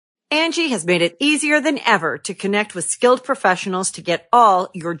Angie has made it easier than ever to connect with skilled professionals to get all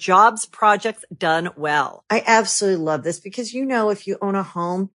your jobs projects done well. I absolutely love this because, if you own a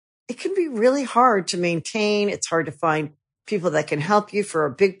home, it can be really hard to maintain. It's hard to find people that can help you for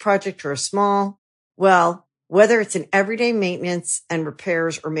a big project or a small. Well, whether it's in everyday maintenance and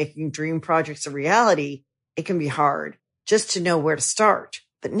repairs or making dream projects a reality, it can be hard just to know where to start.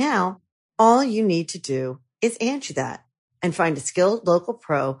 But now all you need to do is Angie that and find a skilled local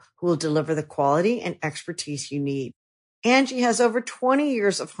pro who will deliver the quality and expertise you need. Angie has over 20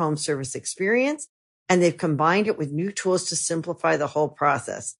 years of home service experience, and they've combined it with new tools to simplify the whole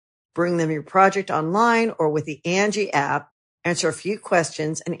process. Bring them your project online or with the Angie app, answer a few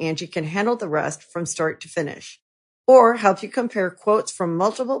questions, and Angie can handle the rest from start to finish. Or help you compare quotes from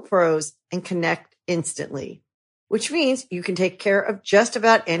multiple pros and connect instantly, which means you can take care of just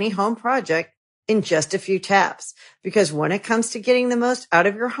about any home project in just a few taps. Because when it comes to getting the most out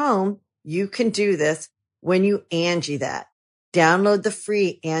of your home, you can do this when you Angie that. Download the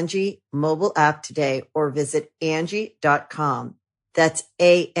free Angie mobile app today or visit Angie.com. That's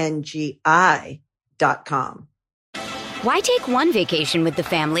ANGI.com. Why take one vacation with the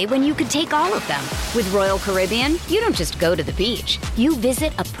family when you could take all of them? With Royal Caribbean, you don't just go to the beach. You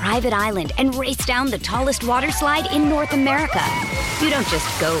visit a private island and race down the tallest water slide in North America. You don't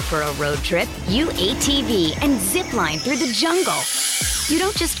just go for a road trip. You ATV and zip line through the jungle. You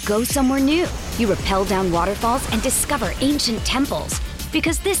don't just go somewhere new. You rappel down waterfalls and discover ancient temples.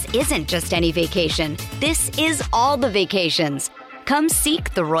 Because this isn't just any vacation. This is all the vacations. Come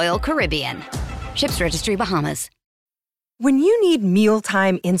seek the Royal Caribbean. Ships Registry, Bahamas. When you need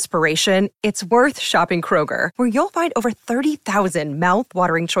mealtime inspiration, it's worth shopping Kroger, where you'll find over 30,000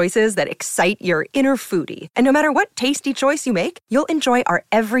 mouth-watering choices that excite your inner foodie. And no matter what tasty choice you make, you'll enjoy our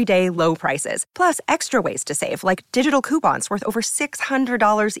everyday low prices, plus extra ways to save, like digital coupons worth over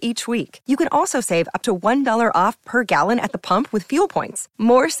 $600 each week. You can also save up to $1 off per gallon at the pump with fuel points.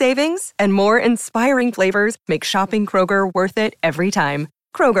 More savings and more inspiring flavors make shopping Kroger worth it every time.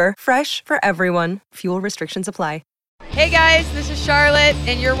 Kroger, fresh for everyone. Fuel restrictions apply. Hey guys, this is Charlotte,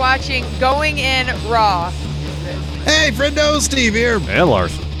 and you're watching Going In Raw. Hey, friendo, Steve here. And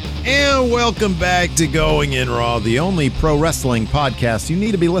Larson. And welcome back to Going In Raw, the only pro wrestling podcast you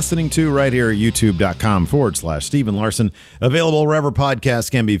need to be listening to right here at youtube.com/Steven Larson. Available wherever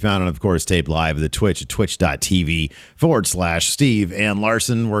podcasts can be found, and of course, taped live at the Twitch at twitch.tv/Steve and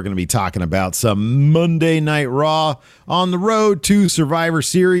Larson. We're going to be talking about some Monday Night Raw on the road to Survivor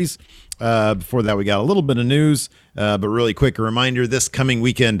Series. Before that, we got a little bit of news, but really quick, a reminder, this coming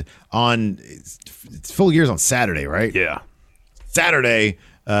weekend it's Full Gear's on Saturday, right? Yeah. Saturday,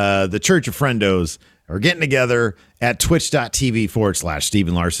 the Church of Friendos are getting together at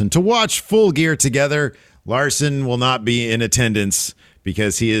twitch.tv/Steven Larson to watch Full Gear together. Larson will not be in attendance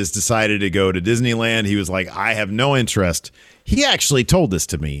because he has decided to go to Disneyland. He was like, I have no interest. He actually told this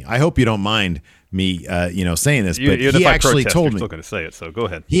to me. I hope you don't mind me, saying this, but he actually told me. You're still going to say it, so go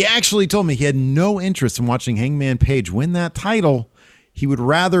ahead. He actually told me he had no interest in watching Hangman Page win that title. He would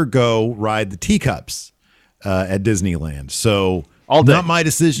rather go ride the teacups at Disneyland. So all day. Not my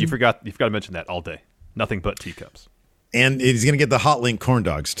decision. You forgot to mention that all day. Nothing but teacups. And he's going to get the Hot Link corn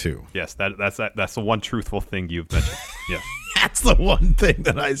dogs too. Yes, that's the one truthful thing you've mentioned. Yes, that's the one thing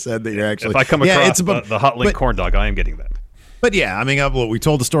that I said that you're actually. If I come across the Hot Link corn dog, I am getting that. But yeah, I mean, we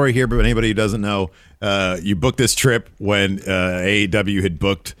told the story here, but anybody who doesn't know, you booked this trip when AEW had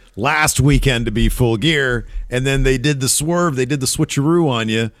booked last weekend to be Full Gear, and then they did the swerve, they did the switcheroo on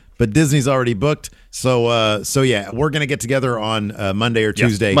you, but Disney's already booked. So yeah, we're going to get together on Monday or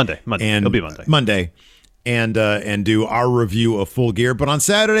Tuesday. Monday. And It'll be Monday. Monday. And do our review of Full Gear. But on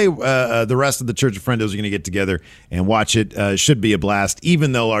Saturday, the rest of the Church of Friendos are going to get together and watch it. Should be a blast,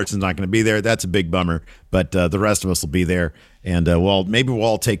 even though Larson's not going to be there. That's a big bummer. But the rest of us will be there. And maybe we'll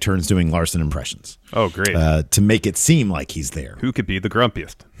all take turns doing Larson impressions. Oh, great. To make it seem like he's there. Who could be the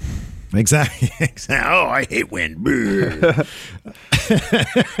grumpiest? Exactly. Oh, I hate wind. Man,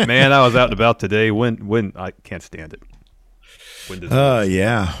 I was out and about today. Wind, I can't stand it. Wind is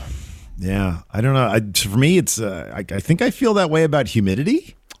yeah. Yeah, I don't know. For me, it's I think I feel that way about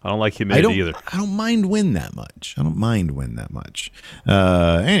humidity. I don't like humidity either. I don't mind wind that much.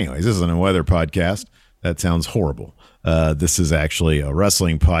 Anyways, this isn't a weather podcast. That sounds horrible. This is actually a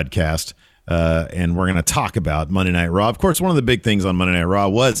wrestling podcast, and we're going to talk about Monday Night Raw. Of course, one of the big things on Monday Night Raw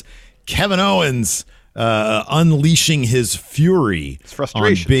was Kevin Owens unleashing his fury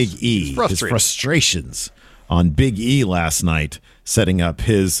on Big E. His frustrations on Big E last night, setting up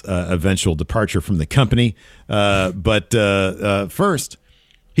his eventual departure from the company. But first,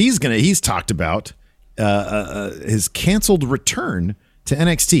 he's talked about his canceled return to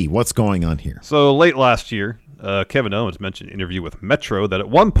NXT. What's going on here? So late last year, Kevin Owens mentioned in an interview with Metro that at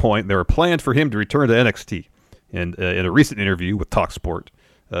one point there were plans for him to return to NXT. And in a recent interview with TalkSport,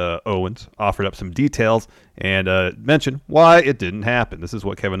 Owens offered up some details and mentioned why it didn't happen. This is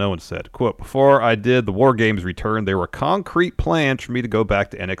what Kevin Owens said. Quote, "Before I did the War Games return, there were concrete plans for me to go back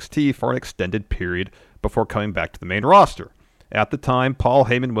to NXT for an extended period before coming back to the main roster. At the time, Paul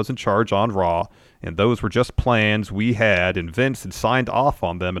Heyman was in charge on Raw, and those were just plans we had, and Vince had signed off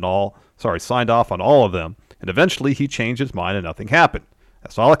on all of them, and eventually he changed his mind and nothing happened.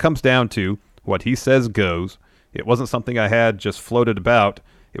 That's all it comes down to. What he says goes. It wasn't something I had just floated about.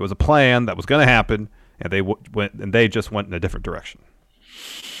 It was a plan that was going to happen, and they just went in a different direction."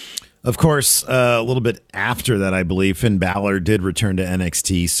 Of course, a little bit after that, I believe Finn Balor did return to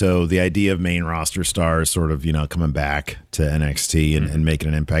NXT. So the idea of main roster stars sort of, coming back to NXT and making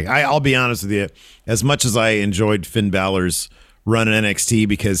an impact. I'll be honest with you, as much as I enjoyed Finn Balor's run in NXT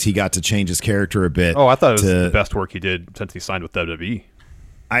because he got to change his character a bit. Oh, I thought it was the best work he did since he signed with WWE.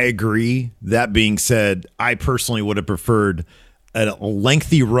 I agree. That being said, I personally would have preferred a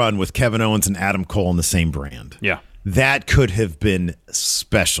lengthy run with Kevin Owens and Adam Cole in the same brand. Yeah. That could have been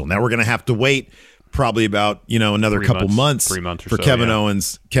special. Now we're going to have to wait probably about, another couple months 3 months or for so, Kevin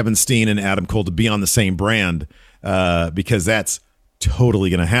Owens, Kevin Steen, and Adam Cole to be on the same brand because that's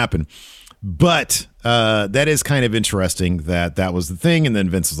totally going to happen. But that is kind of interesting that was the thing. And then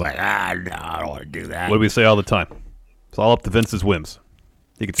Vince was like, no, I don't want to do that. What do we say all the time? It's all up to Vince's whims.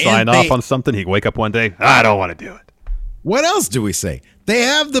 He could sign off on something. He could wake up one day, I don't want to do it. What else do we say? They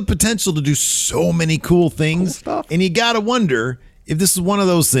have the potential to do so many cool things. Cool stuff. And you got to wonder if this is one of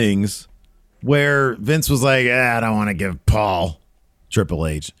those things where Vince was like, I don't want to give Paul, Triple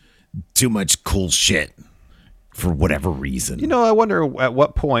H, too much cool shit for whatever reason. I wonder at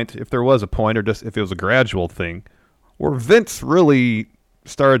what point, if there was a point or just if it was a gradual thing, where Vince really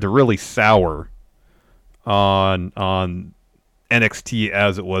started to really sour on NXT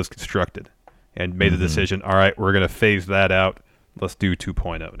as it was constructed and made the decision, all right, we're going to phase that out. Let's do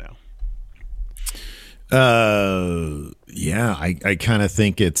 2.0 now. Yeah, I kind of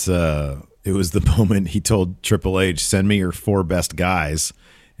think it was the moment he told Triple H, send me your 4 best guys.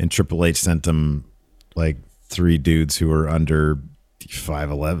 And Triple H sent him like 3 dudes who were under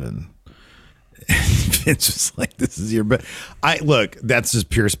 5'11". Vince was like, this is your best. Look, that's just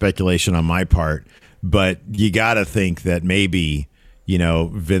pure speculation on my part. But you got to think that maybe,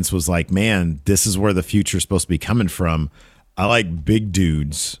 Vince was like, man, this is where the future is supposed to be coming from. I like big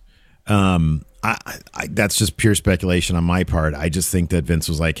dudes. That's just pure speculation on my part. I just think that Vince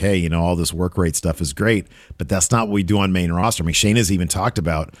was like, hey, all this work rate stuff is great, but that's not what we do on main roster. I mean, Shayna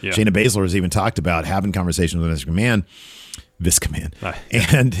Baszler has even talked about having conversations with Vince McMahon,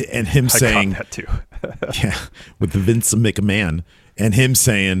 and him saying that too. yeah, with the Vince McMahon and him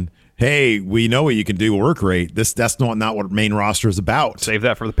saying, hey, we know what you can do work rate. That's not what main roster is about. Save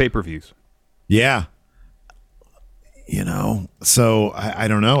that for the pay-per-views. Yeah. So I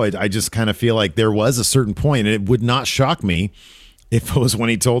don't know. I just kind of feel like there was a certain point, and it would not shock me if it was when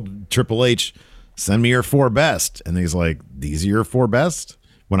he told Triple H, send me your 4 best. And he's like, these are your 4 best?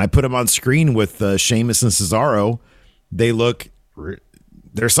 When I put them on screen with Sheamus and Cesaro, they look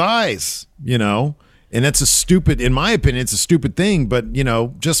their size, And that's in my opinion, it's a stupid thing. But,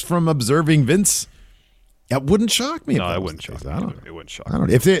 just from observing Vince, that wouldn't shock me. No, it wouldn't shock me. It wouldn't shock me. I don't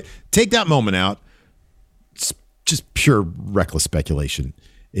know. If they take that moment out, it's just pure reckless speculation.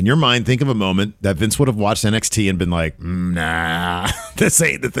 In your mind, think of a moment that Vince would have watched NXT and been like, nah, this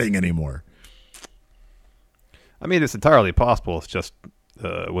ain't the thing anymore. I mean, it's entirely possible. It's just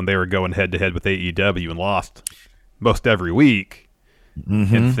when they were going head-to-head with AEW and lost most every week,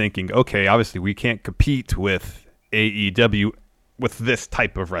 and thinking, okay, obviously we can't compete with AEW with this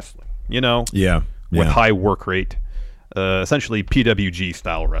type of wrestling, with high work rate, essentially PWG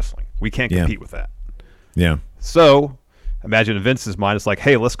style wrestling. We can't compete with that. Yeah. So imagine in Vince's mind, it's like,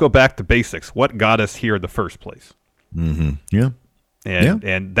 hey, let's go back to basics. What got us here in the first place? Mm-hmm. Yeah.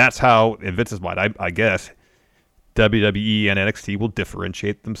 And that's how, in Vince's mind, I guess, WWE and NXT will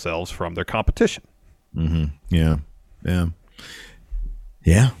differentiate themselves from their competition. Mm-hmm. Yeah. Yeah.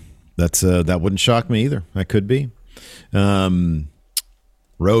 Yeah. That's that wouldn't shock me either. That could be.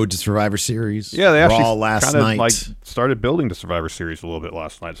 Road to Survivor Series. Yeah, they actually Raw last night. Started building the Survivor Series a little bit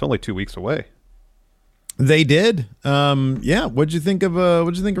last night. It's only 2 weeks away. They did. Yeah. What'd you think of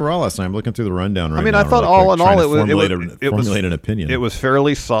Raw last night? I'm looking through the rundown right now. I thought all in all, it was an opinion. It was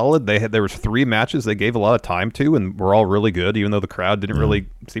fairly solid. There was 3 matches they gave a lot of time to, and were all really good, even though the crowd didn't really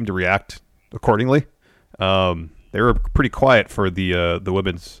seem to react accordingly. They were pretty quiet for the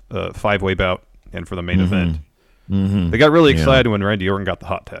women's 5-way bout and for the main event. They got really excited when Randy Orton got the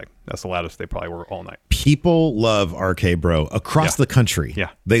hot tag. That's the loudest they probably were all night. People love RK Bro across the country.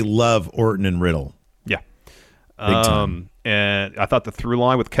 Yeah. They love Orton and Riddle. Yeah. Big time. And I thought the through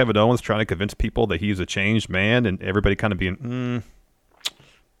line with Kevin Owens trying to convince people that he's a changed man, and everybody kind of being,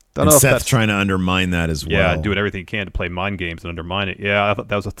 don't know if Seth that's trying to undermine that as well. Yeah, doing everything he can to play mind games and undermine it. Yeah, I thought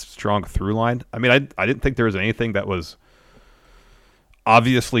that was a strong through line. I mean, I didn't think there was anything that was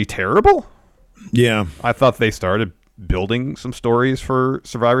obviously terrible. Yeah. I thought they started building some stories for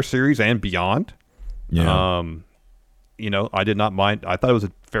Survivor Series and beyond. Yeah. I did not mind. I thought it was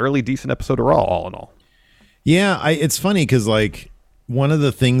a fairly decent episode of Raw, all in all. Yeah, it's funny because, like, one of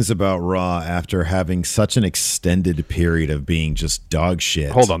the things about Raw after having such an extended period of being just dog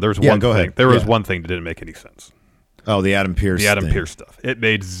shit. Hold on, there's one thing. Ahead. There was one thing that didn't make any sense. Oh, the Adam Pearce thing. Pearce stuff. It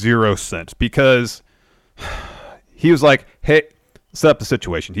made zero sense because he was like, hey, set up the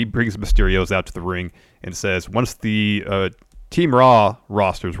situation. He brings Mysterios out to the ring and says, once the Team Raw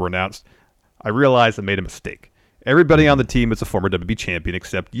rosters were announced, I realized I made a mistake. Everybody on the team is a former WWE champion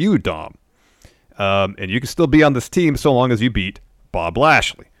except you, Dom. And you can still be on this team so long as you beat Bob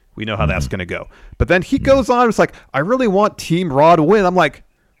Lashley. We know how that's going to go. But then he goes on, it's like, I really want Team Raw to win. I'm like,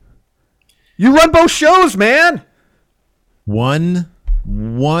 you run both shows, man. One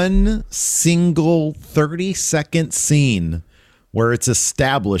single 30-second scene where it's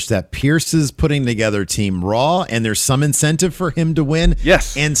established that Pierce is putting together Team Raw and there's some incentive for him to win.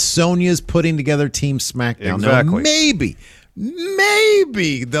 Yes. And Sonya's putting together Team SmackDown. Exactly. Now,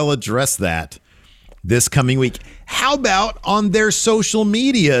 maybe they'll address that this coming week. How about on their social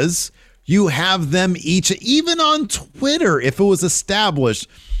medias, you have them each, even on Twitter, if it was established.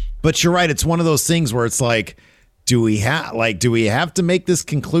 But you're right, it's one of those things where it's like, do we have to make this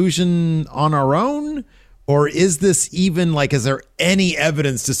conclusion on our own? Or is this even is there any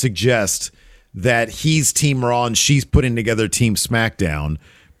evidence to suggest that he's Team Raw and she's putting together Team SmackDown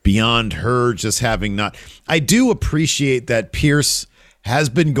beyond her just having not? I do appreciate that Pierce has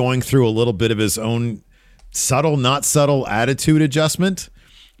been going through a little bit of his own subtle, not subtle attitude adjustment,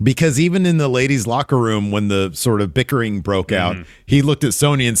 because even in the ladies' locker room, when the sort of bickering broke out, he looked at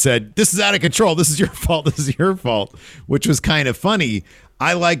Sonya and said, "This is out of control. This is your fault. This is your fault," which was kind of funny.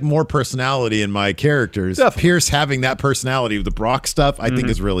 I like more personality in my characters. Definitely. Pierce having that personality with the Brock stuff, I think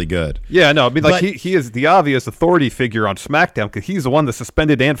is really good. Yeah, no, I mean, he is the obvious authority figure on SmackDown because he's the one that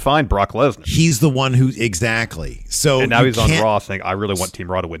suspended and fined Brock Lesnar. He's the one who, exactly. So and now he's on Raw saying, I really want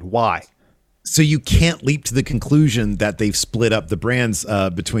Team Raw to win. Why? So you can't leap to the conclusion that they've split up the brands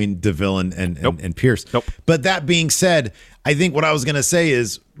between DeVille and Pierce. Nope. But that being said, I think what I was going to say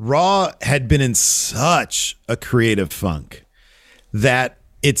is Raw had been in such a creative funk that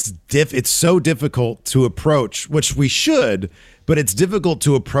it's so difficult to approach, which we should, but it's difficult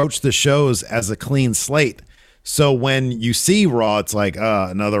to approach the shows as a clean slate. So when you see Raw, it's like,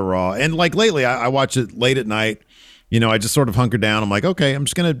 another Raw. And like lately, I watch it late at night. I just sort of hunker down. I'm like, okay, I'm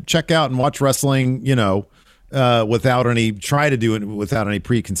just going to check out and watch wrestling, without any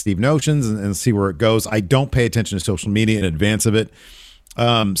preconceived notions and see where it goes. I don't pay attention to social media in advance of it.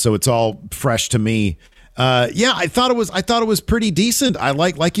 So it's all fresh to me. I thought it was pretty decent. I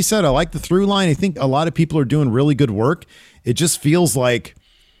like you said, I like the through line. I think a lot of people are doing really good work. It just feels like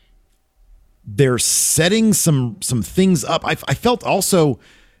they're setting some things up. I felt also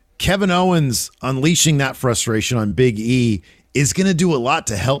Kevin Owens unleashing that frustration on Big E is going to do a lot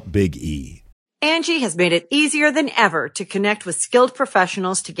to help Big E. Angie has made it easier than ever to connect with skilled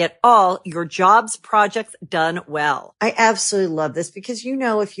professionals to get all your jobs projects done well. I absolutely love this because,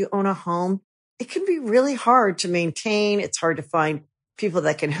 if you own a home, it can be really hard to maintain. It's hard to find people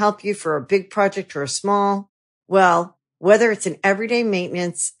that can help you for a big project or a small. Well, whether it's in everyday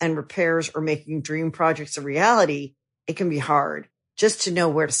maintenance and repairs or making dream projects a reality, it can be hard just to know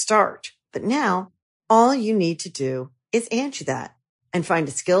where to start. But now all you need to do is Angie that and find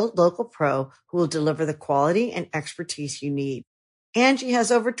a skilled local pro who will deliver the quality and expertise you need. Angie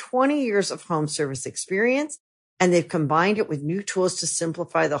has over 20 years of home service experience, and they've combined it with new tools to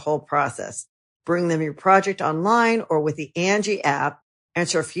simplify the whole process. Bring them your project online or with the Angie app,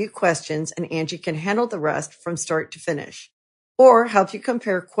 answer a few questions, and Angie can handle the rest from start to finish. Or help you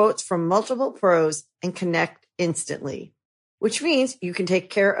compare quotes from multiple pros and connect instantly, which means you can take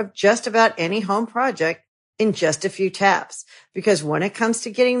care of just about any home project in just a few taps. Because when it comes to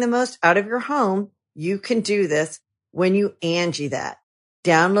getting the most out of your home, you can do this when you Angie that.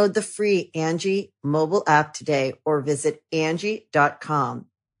 Download the free Angie mobile app today or visit Angie.com.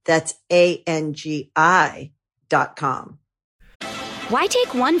 That's ANGI.com. Why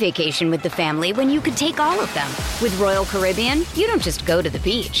take one vacation with the family when you could take all of them? With Royal Caribbean, you don't just go to the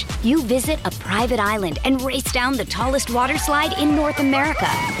beach. You visit a private island and race down the tallest water slide in North America.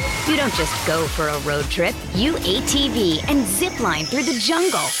 You don't just go for a road trip. You ATV and zip line through the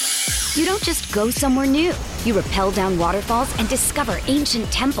jungle. You don't just go somewhere new. You rappel down waterfalls and discover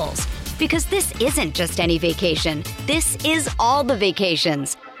ancient temples. Because this isn't just any vacation. This is all the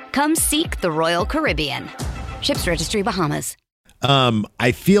vacations. Come seek the Royal Caribbean. Ships Registry, Bahamas.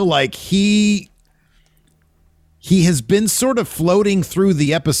 I feel like he has been sort of floating through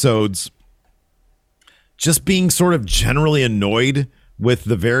the episodes, just being sort of generally annoyed with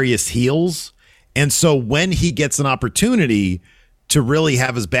the various heels. And so when he gets an opportunity to really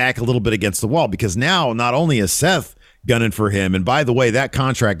have his back a little bit against the wall, because now not only is Seth gunning for him, and by the way, that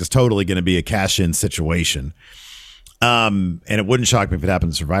contract is totally going to be a cash-in situation. And it wouldn't shock me if it happened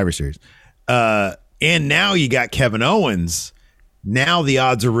in Survivor Series. And now you got Kevin Owens. Now the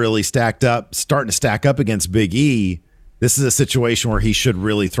odds are really starting to stack up against Big E. This is a situation where he should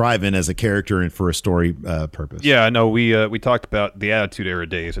really thrive in as a character and for a story purpose. Yeah, I know. We talked about the Attitude Era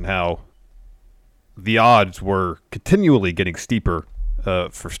days and how the odds were continually getting steeper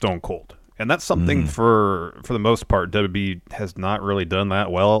for Stone Cold. And that's something for the most part, WWE has not really done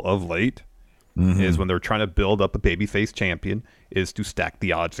that well of late, is when they're trying to build up a babyface champion, is to stack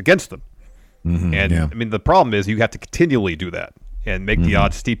the odds against them. And I mean, the problem is you have to continually do that and make the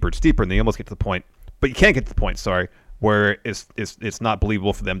odds steeper and steeper, and they almost get to the point, but you can't get to the point, where it's not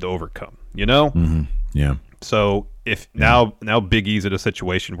believable for them to overcome, you know? Yeah. So if now Big E's in a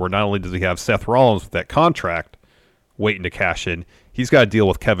situation where not only does he have Seth Rollins with that contract waiting to cash in, he's got to deal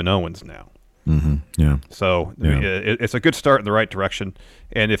with Kevin Owens now. Yeah. So I mean, it's a good start in the right direction,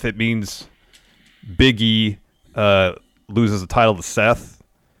 and if it means Big E loses the title to Seth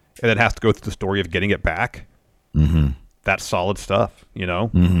and then has to go through the story of getting it back, that's solid stuff, you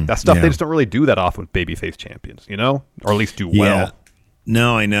know? That's stuff they just don't really do that often with babyface champions, you know? Or at least do well.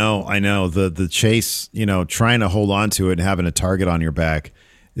 No, I know. The chase, you know, trying to hold on to it and having a target on your back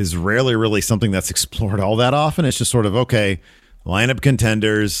is rarely really something that's explored all that often. It's just sort of, okay, lineup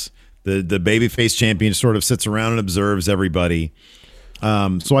contenders, the babyface champion sort of sits around and observes everybody.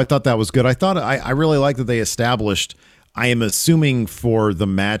 So I thought that was good. I really like that they established, I am assuming for the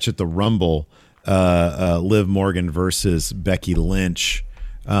match at the Rumble, Liv Morgan versus Becky Lynch.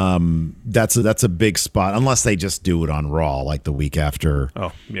 That's a big spot, unless they just do it on Raw like the week after.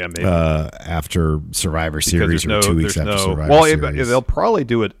 Oh yeah, maybe after Survivor Series or 2 weeks after Survivor Series. They'll probably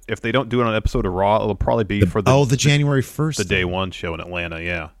do it if they don't do it on an episode of Raw. It'll probably be for the January 1st, the day one show in Atlanta.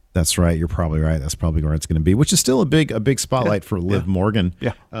 Yeah, that's right. You're probably right. That's probably where it's going to be, which is still a big spotlight for Liv Morgan.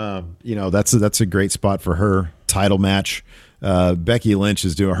 Yeah, you know, that's a great spot for her title match. Becky Lynch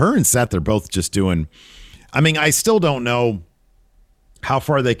is doing, her and Seth, they're both just doing, I mean, I still don't know how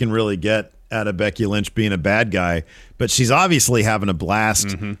far they can really get out of Becky Lynch being a bad guy, but she's obviously having a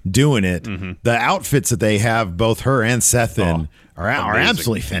blast doing it. The outfits that they have both her and Seth in are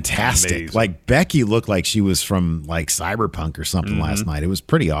absolutely fantastic. Amazing. Like Becky looked like she was from like Cyberpunk or something last night. It was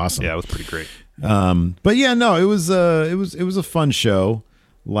pretty awesome. Yeah, it was pretty great. But yeah, no, it was a fun show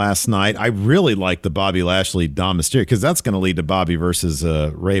last night. I really liked the Bobby Lashley Dom Mysterio, because that's going to lead to Bobby versus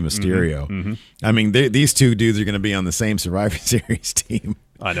Rey Mysterio. I mean, these two dudes are going to be on the same Survivor Series team.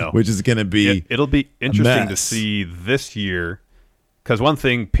 I know, which is going to be it'll be interesting to see this year, because one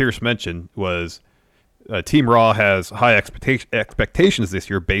thing Pierce mentioned was Team Raw has high expectations this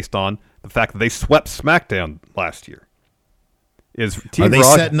year based on the fact that they swept SmackDown last year. Are they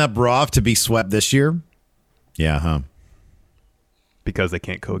setting up Raw to be swept this year? Yeah, huh? Because they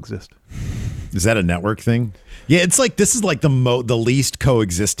can't coexist. Is that a network thing? Yeah, it's like this is like the least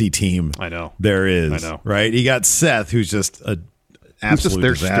coexisty team. I know there is. I know, right? You got Seth, who's just a absolute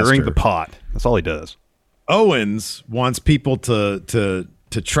there disaster. Stirring the pot. That's all he does. Owens wants people to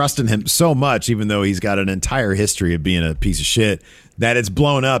trust in him so much, even though he's got an entire history of being a piece of shit, that it's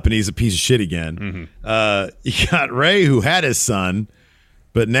blown up and he's a piece of shit again. You got Ray, who had his son.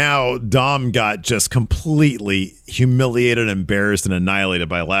 But now Dom got just completely humiliated, embarrassed, and annihilated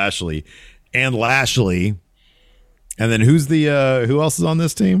by Lashley. And then who else is on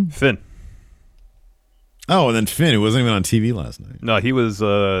this team? Finn. Oh, and then Finn, who wasn't even on TV last night. No, he was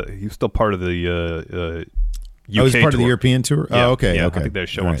still part of the UK he was part tour. of the European tour? Yeah, oh, okay. Yeah, okay. I think they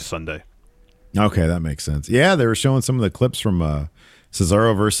show on Sunday. Okay, that makes sense. Yeah, they were showing some of the clips from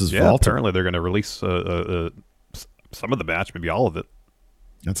Cesaro versus Walter. Apparently they're going to release some of the match, maybe all of it.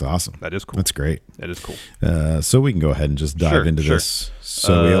 That's awesome. That is cool. That's great. That is cool. So we can go ahead and just dive into this.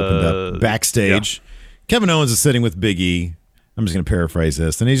 So we opened up backstage. Yeah. Kevin Owens is sitting with Big E. I'm just going to paraphrase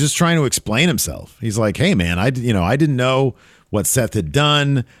this, and he's just trying to explain himself. He's like, "Hey, man, I didn't know what Seth had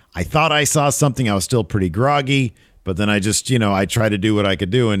done. I thought I saw something. I was still pretty groggy, but then I just, I tried to do what I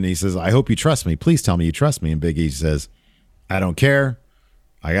could do. And he says, I hope you trust me. Please tell me you trust me. And Big E says, I don't care.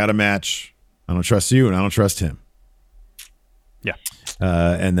 I got a match. I don't trust you, and I don't trust him. Yeah.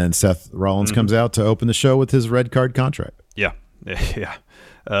 And then Seth Rollins comes out to open the show with his red card contract. Yeah. Yeah.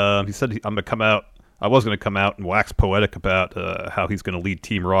 He said, I'm going to come out. I was going to come out and wax poetic about how he's going to lead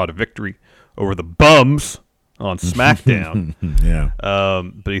Team Raw to victory over the bums on SmackDown. Yeah.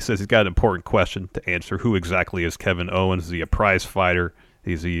 But he says he's got an important question to answer. Who exactly is Kevin Owens? Is he a prize fighter?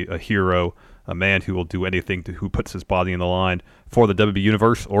 Is he a hero? A man who will do anything who puts his body in the line for the WWE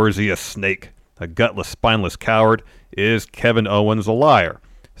Universe? Or is he a snake? A gutless, spineless coward? Is Kevin Owens a liar?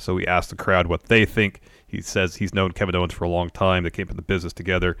 So he asked the crowd what they think. He says he's known Kevin Owens for a long time. They came in the business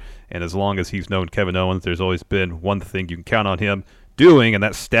together. And as long as he's known Kevin Owens, there's always been one thing you can count on him doing, and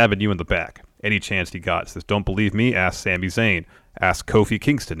that's stabbing you in the back. Any chance he got. He says, don't believe me? Ask Sami Zayn. Ask Kofi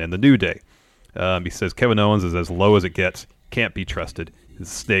Kingston and The New Day. He says Kevin Owens is as low as it gets. Can't be trusted. He's a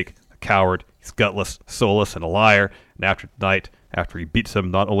snake, a coward. He's gutless, soulless, and a liar. And after tonight, after he beats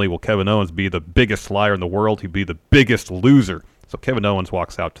him, not only will Kevin Owens be the biggest liar in the world, he'll be the biggest loser. So Kevin Owens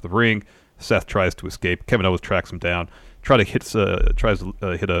walks out to the ring. Seth tries to escape. Kevin Owens tracks him down. Tries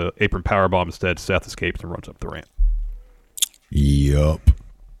to hit a apron powerbomb instead. Seth escapes and runs up the ramp. Yup.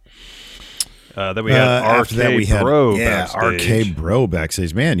 Then we had RK-Bro backstage. RK-Bro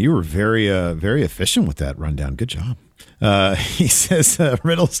backstage. Man, you were very efficient with that rundown. Good job. He says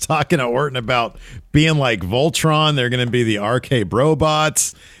Riddle's talking to Orton about being like Voltron. They're going to be the RK-Bro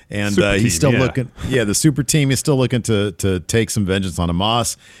bots. And he's still looking. Yeah, the super team is still looking to take some vengeance on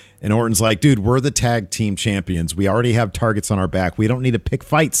Omos. And Orton's like, dude, we're the tag team champions. We already have targets on our back. We don't need to pick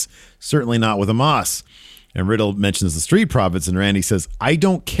fights. Certainly not with Omos. And Riddle mentions the Street Profits, and Randy says, I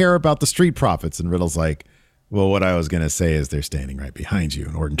don't care about the Street Profits. And Riddle's like, well, what I was going to say is they're standing right behind you.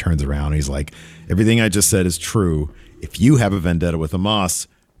 And Orton turns around, and he's like, everything I just said is true. If you have a vendetta with Omos,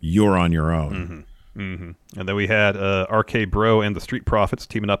 you're on your own. Mm-hmm. Mm-hmm. And then we had RK-Bro and the Street Profits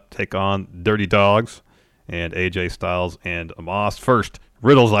teaming up to take on Dirty Dogs and AJ Styles and Omos. First,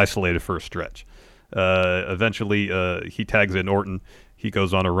 Riddle's isolated for a stretch. Eventually, he tags in Orton. He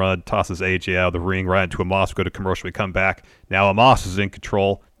goes on a run, tosses AJ out of the ring, right into Omos. Go to commercial. We come back. Now Omos is in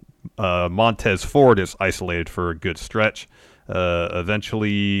control. Montez Ford is isolated for a good stretch.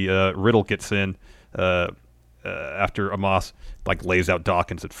 Eventually, Riddle gets in after Omos lays out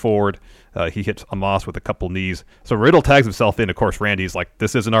Dawkins at Ford. He hits Omos with a couple knees. So Riddle tags himself in. Of course, Randy's like,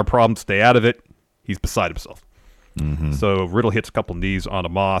 this isn't our problem. Stay out of it. He's beside himself. Mm-hmm. So Riddle hits a couple knees on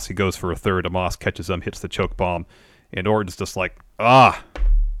Omos. He goes for a third. Omos catches him, hits the choke bomb. And Orton's just like,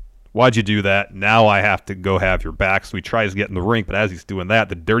 why'd you do that? Now I have to go have your back. So he tries to get in the ring, but as he's doing that,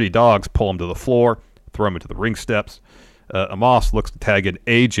 the Dirty Dogs pull him to the floor, throw him into the ring steps. Omos looks to tag in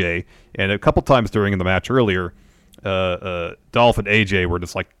AJ, and a couple times during the match earlier, Dolph and AJ were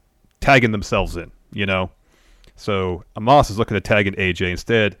just tagging themselves in, So Omos is looking to tag in AJ.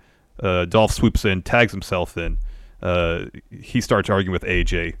 Instead, Dolph swoops in, tags himself in. He starts arguing with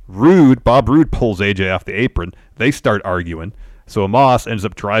AJ. Bob Roode pulls AJ off the apron. They start arguing. So Omos ends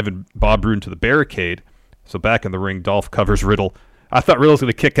up driving Bob Roode to the barricade. So back in the ring, Dolph covers Riddle. I thought Riddle was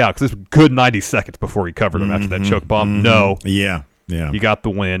going to kick out because this was a good 90 seconds before he covered him after that choke bomb. Mm-hmm. No. Yeah. He got the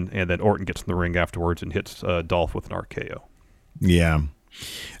win, and then Orton gets in the ring afterwards and hits Dolph with an RKO. Yeah.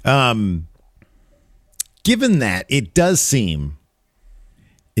 Given that, it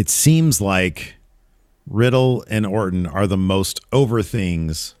seems like Riddle and Orton are the most over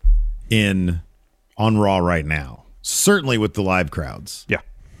things on Raw right now. Certainly with the live crowds. Yeah.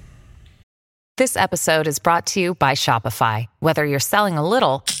 This episode is brought to you by Shopify. Whether you're selling a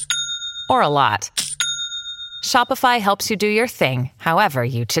little or a lot, Shopify helps you do your thing, however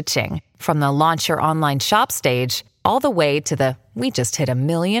you cha-ching. From the launch your online shop stage, all the way to the we just hit 1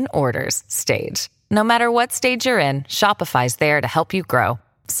 million orders stage. No matter what stage you're in, Shopify's there to help you grow.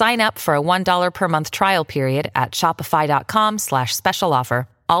 Sign up for a $1 per month trial period at shopify.com/special offer,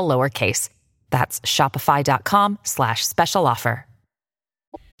 all lowercase. That's shopify.com/special offer.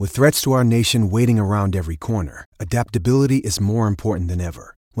 With threats to our nation waiting around every corner, adaptability is more important than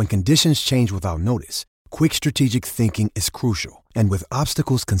ever. When conditions change without notice, quick strategic thinking is crucial. And with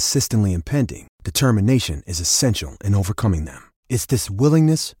obstacles consistently impending, determination is essential in overcoming them. It's this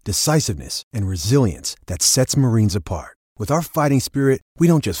willingness, decisiveness, and resilience that sets Marines apart. With our fighting spirit, we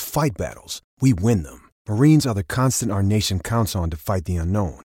don't just fight battles, we win them. Marines are the constant our nation counts on to fight the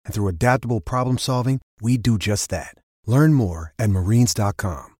unknown. And through adaptable problem solving, we do just that. Learn more at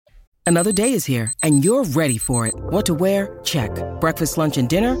Marines.com. Another day is here, and you're ready for it. What to wear? Check. Breakfast, lunch, and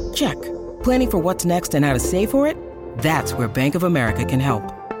dinner? Check. Planning for what's next and how to save for it? That's where Bank of America can help.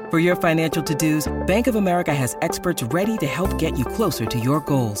 For your financial to-dos, Bank of America has experts ready to help get you closer to your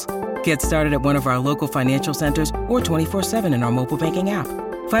goals. Get started at one of our local financial centers or 24/7 in our mobile banking app.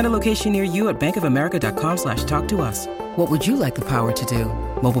 Find a location near you at bankofamerica.com/talktous. What would you like the power to do?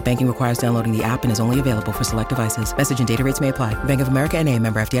 Mobile banking requires downloading the app and is only available for select devices. Message and data rates may apply. Bank of America NA,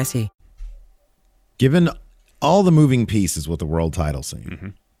 member FDIC. Given all the moving pieces with the world title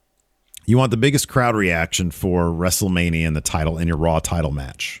scene, you want the biggest crowd reaction for WrestleMania and the title in your Raw title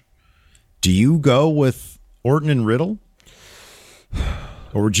match. Do you go with Orton and Riddle?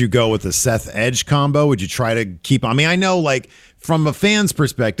 Or would you go with the Seth Edge combo? Would you try to keep... I mean, I know, like, from a fan's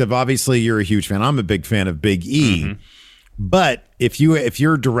perspective, obviously you're a huge fan. I'm a big fan of Big E. But if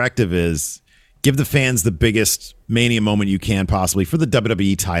your directive is give the fans the biggest Mania moment you can possibly for the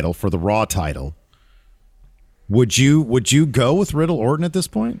WWE title, for the Raw title, would you go with Riddle Orton at this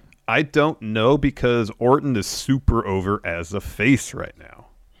point? I don't know, because Orton is super over as a face right now.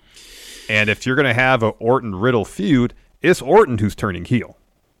 And if you're going to have an Orton-Riddle feud, it's Orton who's turning heel.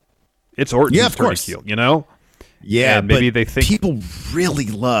 It's Orton who's turning heel, you know? Yeah, and maybe but they think people really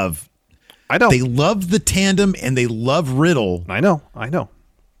love... I know. They love the tandem and they love Riddle. I know. I don't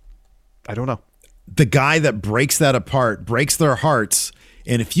know. The guy that breaks that apart, breaks their hearts.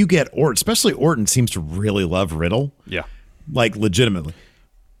 And if you get Orton, especially Orton seems to really love Riddle. Yeah. Like, legitimately.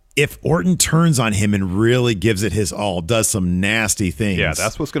 If Orton turns on him and really gives it his all, does some nasty things. Yeah,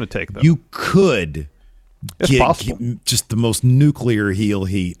 that's what's going to take, though. You could get just the most nuclear heel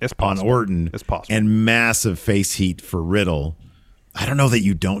heat on Orton. It's possible. And massive face heat for Riddle. I don't know that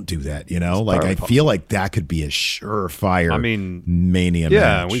you don't do that, you know? Like, I feel like that could be a surefire Mania match.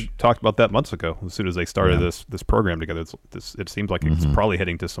 Yeah, we talked about that months ago. As soon as they started this program together, it seems like it's probably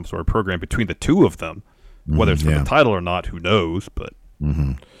heading to some sort of program between the two of them. Whether it's for the title or not, who knows? But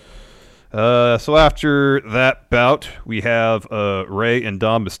so after that bout, we have Rey and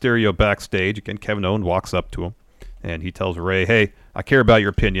Dom Mysterio backstage. Again, Kevin Owens walks up to him, and he tells Rey, "Hey, I care about your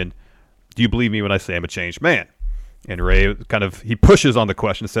opinion. Do you believe me when I say I'm a changed man?" And Rey he pushes on the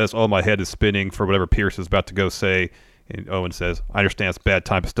question, says, "Oh, my head is spinning," for whatever Pierce is about to go say. And Owen says, "I understand it's a bad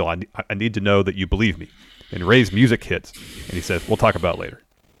time, but still, I need to know that you believe me." And Rey's music hits, and he says, "We'll talk about it later."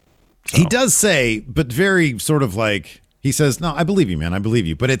 So. He does say, but very sort of like, he says, "No, I believe you, man. I believe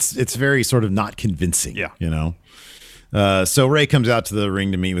you." But it's very sort of not convincing, you know? So Rey comes out to the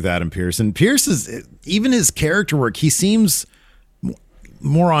ring to meet with Adam Pearce. And Pearce is, even his character work, he seems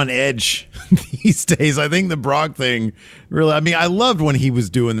more on edge these days. I think the Brock thing really, I mean, I loved when he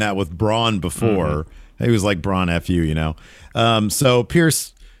was doing that with Braun before. He was like, "Braun, F you," you know? So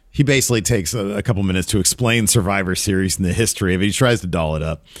Pearce, he basically takes a couple minutes to explain Survivor Series and the history of it. He tries to doll it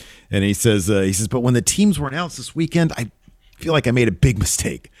up. And he says, "But when the teams were announced this weekend, I feel like I made a big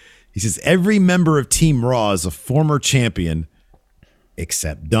mistake." He says, "Every member of Team Raw is a former champion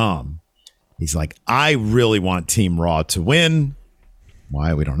except Dom." He's like, "I really want Team Raw to win."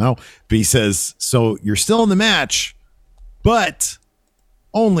 Why, we don't know. But he says, "So you're still in the match, but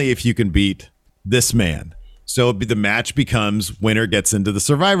only if you can beat this man." So the match becomes winner gets into the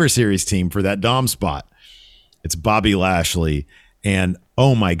Survivor Series team for that Dom spot. It's Bobby Lashley. And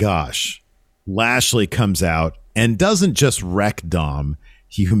oh my gosh, Lashley comes out and doesn't just wreck Dom.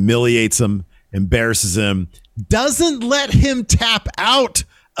 He humiliates him, embarrasses him, doesn't let him tap out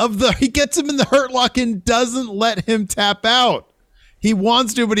he gets him in the Hurt Lock and doesn't let him tap out. He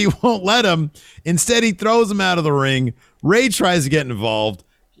wants to, but he won't let him. Instead, he throws him out of the ring. Rey tries to get involved.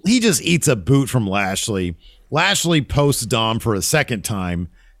 He just eats a boot from Lashley. Lashley posts Dom for a second time,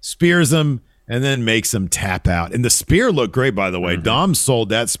 spears him, and then makes him tap out. And the spear looked great, by the way. Dom sold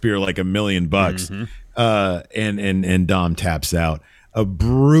that spear like $1 million. And Dom taps out. A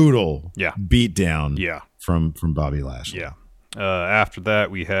brutal beatdown from Bobby Lashley. Yeah. After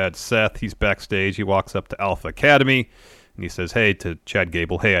that, we had Seth. He's backstage. He walks up to Alpha Academy. And he says, "Hey," to Chad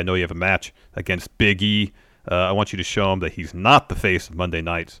Gable, "Hey, I know you have a match against Big E. I want you to show him that he's not the face of Monday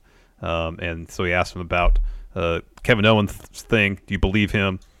nights." And so he asks him about Kevin Owens' thing. Do you believe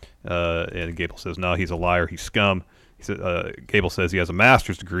him? And Gable says, "No, he's a liar. He's scum." He said, Gable says he has a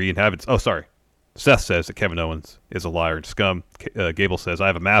master's degree and haven't. Oh, sorry. Seth says that Kevin Owens is a liar and scum. Gable says, "I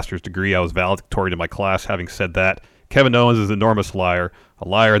have a master's degree. I was valedictorian in my class." Having said that, Kevin Owens is an enormous liar, a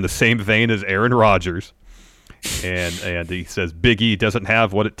liar in the same vein as Aaron Rodgers. And he says Big E doesn't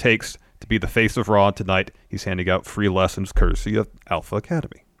have what it takes to be the face of Raw tonight. He's handing out free lessons courtesy of Alpha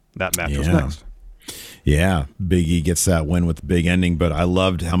Academy. That match was next. Yeah, Big E gets that win with the big ending, but I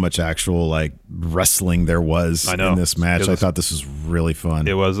loved how much actual like wrestling there was in this match. I thought this was really fun.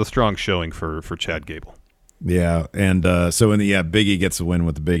 It was a strong showing for Chad Gable. Yeah, and so Big E gets a win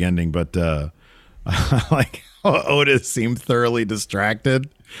with the big ending, but I Otis seemed thoroughly distracted,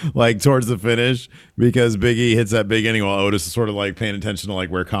 like towards the finish, because Big E hits that big ending while Otis is sort of like paying attention to like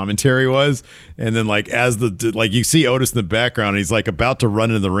where commentary was, and then like as the like you see Otis in the background, and he's like about to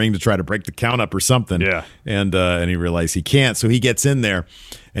run into the ring to try to break the count up or something, and he realizes he can't, so he gets in there,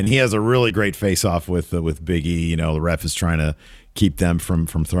 and he has a really great face off with Big E. You know, the ref is trying to keep them from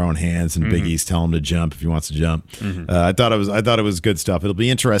throwing hands, and Big E's telling him to jump if he wants to jump. I thought it was good stuff. It'll be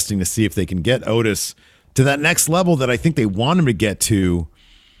interesting to see if they can get Otis to that next level that I think they want him to get to.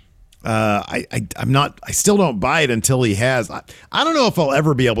 I still don't buy it until he has. I don't know if I'll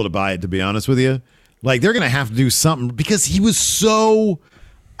ever be able to buy it, to be honest with you. Like, they're going to have to do something, because he was so.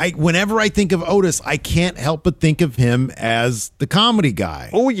 Whenever I think of Otis, I can't help but think of him as the comedy guy.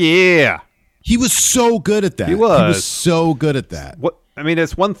 Oh yeah. He was so good at that. He was so good at that. I mean,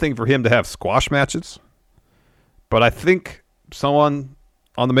 it's one thing for him to have squash matches, but I think someone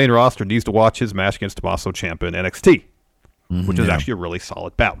on the main roster needs to watch his match against Tommaso Ciampa in NXT, which is actually a really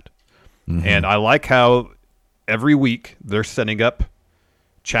solid bout. And I like how every week they're setting up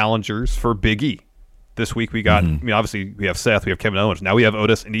challengers for Big E. This week we got, I mean, obviously we have Seth, we have Kevin Owens. Now we have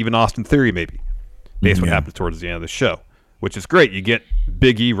Otis and even Austin Theory, maybe, based on what happens towards the end of the show, which is great. You get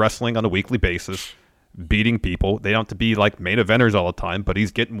Big E wrestling on a weekly basis, beating people. They don't have to be like main eventers all the time, but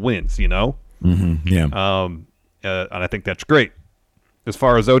he's getting wins, you know? And I think that's great. As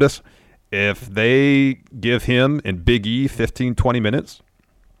far as Otis, if they give him and Big E 15, 20 minutes,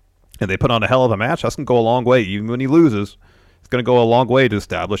 and they put on a hell of a match, that's going to go a long way. Even when he loses, it's going to go a long way to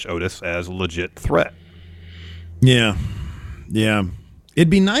establish Otis as a legit threat. Yeah. It'd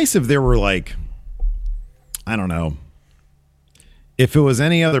be nice if there were like, I don't know, if it was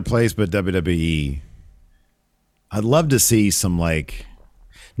any other place but WWE, I'd love to see some like,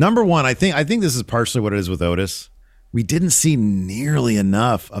 number one, I think this is partially what it is with Otis. We didn't see nearly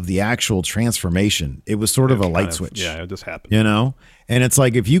enough of the actual transformation. It was sort of a light switch. Yeah, it just happened. You know? And it's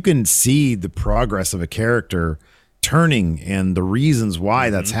like, if you can see the progress of a character turning and the reasons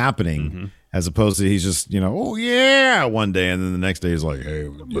why that's happening, as opposed to he's just, oh yeah, one day, and then the next day he's like, hey.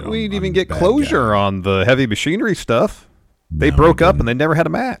 But we didn't even get closure on the heavy machinery stuff. They broke up and they never had a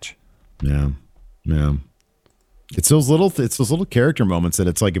match. Yeah. It's those little character moments that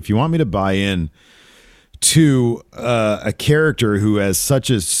it's like, if you want me to buy in to a character who has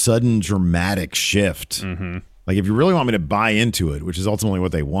such a sudden dramatic shift, like if you really want me to buy into it, which is ultimately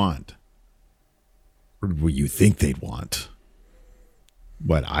what they want, or what you think they'd want,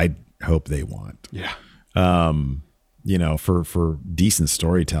 what I hope they want, for decent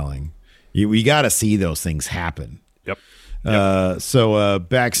storytelling, we got to see those things happen. So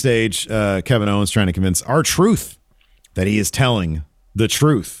backstage, Kevin Owens trying to convince R-Truth that he is telling the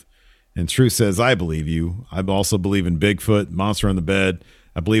truth. And Truth says, I believe you. I also believe in Bigfoot, monster on the bed.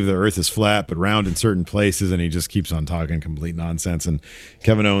 I believe the earth is flat but round in certain places. And he just keeps on talking complete nonsense. And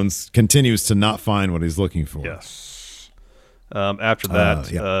Kevin Owens continues to not find what he's looking for. Yes. After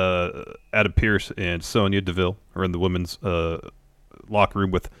that, Adam Pearce and Sonya Deville are in the women's locker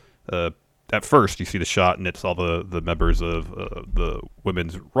room with at first you see the shot and it's all the members of the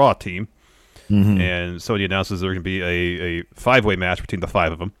women's Raw team. And Sonya announces there's going to be a 5-way match between the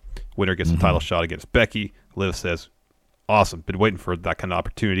 5 of them. Winner gets a title shot against Becky. Liv says, awesome, been waiting for that kind of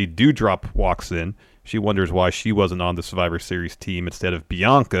opportunity. Doudrop walks in. She wonders why she wasn't on the Survivor Series team instead of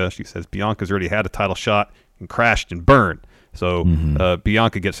Bianca. She says Bianca's already had a title shot and crashed and burned. So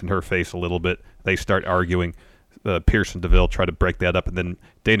Bianca gets in her face a little bit. They start arguing. Pearce and Deville try to break that up. And then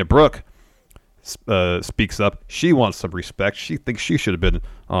Dana Brooke speaks up. She wants some respect. She thinks she should have been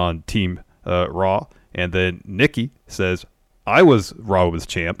on Team Raw. And then Nikki says, I was Raw Women's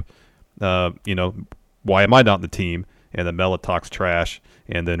champ. Why am I not on the team? And then Mela talks trash.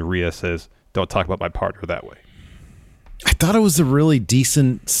 And then Rhea says, don't talk about my partner that way. I thought it was a really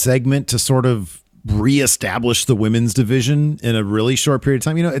decent segment to sort of reestablish the women's division in a really short period of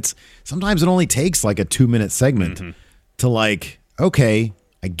time. It's sometimes it only takes like a 2-minute segment to like, okay,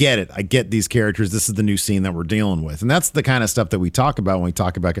 I get it. I get these characters. This is the new scene that we're dealing with. And that's the kind of stuff that we talk about when we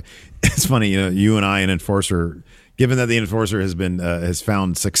talk about it. It's funny, you and I and Enforcer, given that the Enforcer has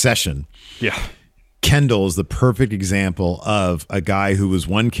found Succession. Yeah. Kendall is the perfect example of a guy who was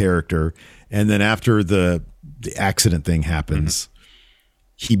one character, and then after the accident thing happens,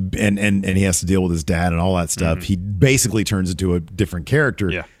 he has to deal with his dad and all that stuff. He basically turns into a different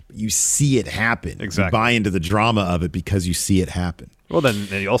character. Yeah. But you see it happen. Exactly. You buy into the drama of it because you see it happen. Well, then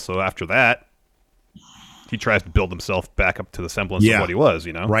he also, after that, he tries to build himself back up to the semblance of what he was,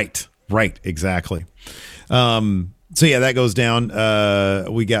 Right, exactly. So, that goes down.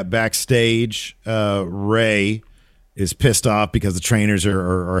 We got backstage. Ray is pissed off because the trainers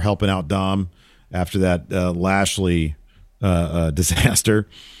are helping out Dom. after that Lashley disaster.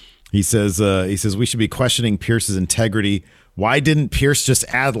 He says we should be questioning Pierce's integrity. Why didn't Pierce just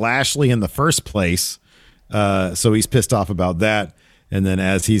add Lashley in the first place? So he's pissed off about that. And then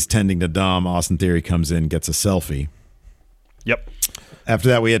as he's tending to Dom, Austin Theory comes in, gets a selfie. Yep. After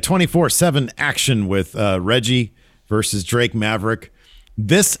that, we had 24/7 action with Reggie versus Drake Maverick.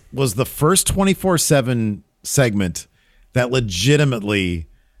 This was the first 24/7 segment that legitimately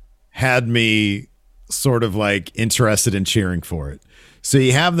had me sort of like interested in cheering for it. So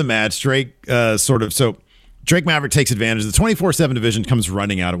you have the match. Drake Drake Maverick takes advantage. The 24/7 division comes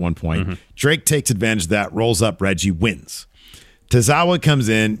running out at one point. Mm-hmm. Drake takes advantage of that, rolls up Reggie, wins. Tozawa comes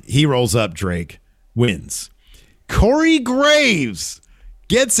in. He rolls up Drake, wins. Corey Graves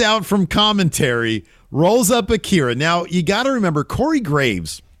gets out from commentary, rolls up Akira. Now, you got to remember, Corey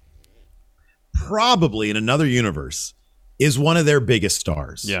Graves, probably in another universe, is one of their biggest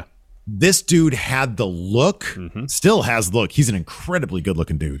stars. Yeah. This dude had the look, still has the look. He's an incredibly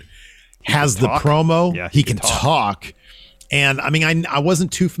good-looking dude. Has the promo. Yeah, he can talk. And, I mean, I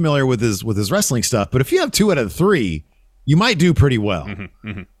wasn't too familiar with his wrestling stuff, but if you have 2 out of 3, you might do pretty well.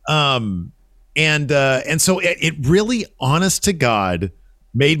 And so it really, honest to God,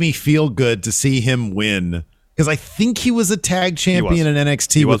 made me feel good to see him win, because I think he was a tag champion in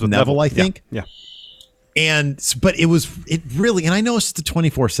NXT with Neville, I think. Yeah. But it really, and I know it's just the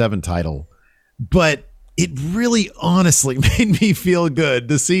 24/7 title, but it really honestly made me feel good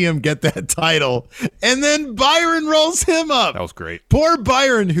to see him get that title. And then Byron rolls him up. That was great. Poor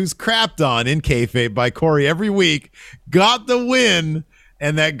Byron, who's crapped on in kayfabe by Corey every week, got the win.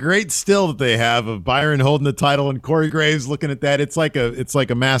 And that great still that they have of Byron holding the title and Corey Graves looking at that, it's like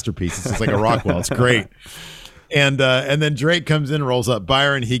a masterpiece. It's just like a Rockwell. It's great. And then Drake comes in, rolls up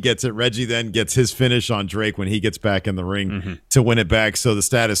Byron. He gets it. Reggie then gets his finish on Drake when he gets back in the ring to win it back. So the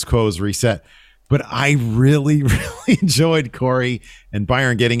status quo is reset. But I really, really enjoyed Corey and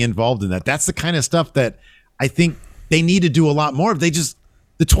Byron getting involved in that. That's the kind of stuff that I think they need to do a lot more of.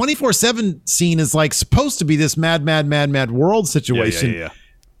 The 24/7 scene is like supposed to be this mad world situation. Yeah.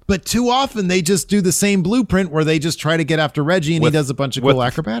 But too often they just do the same blueprint where they just try to get after Reggie and he does a bunch of cool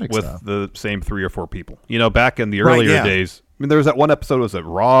acrobatic stuff. With the same 3 or 4 people. You know, back in the earlier days, I mean, there was that one episode, was it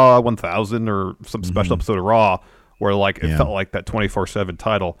Raw 1000 or some special episode of Raw, where like it felt like that 24/7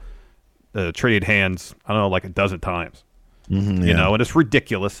 title traded hands, I don't know, like a dozen times. You know, and it's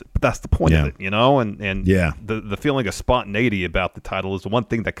ridiculous, but that's the point of it, you know, and the feeling of spontaneity about the title is the one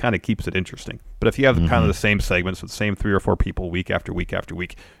thing that kind of keeps it interesting. But if you have kind of the same segments with the same 3 or 4 people week after week after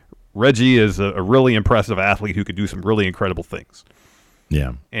week, Reggie is a really impressive athlete who could do some really incredible things.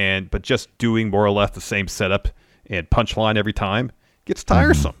 Yeah. But just doing more or less the same setup and punchline every time gets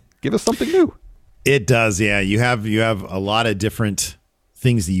tiresome. Give us something new. It does, yeah. You have a lot of different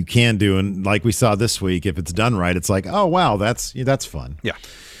things that you can do, and like we saw this week, if it's done right, it's like, oh wow, that's fun. Yeah.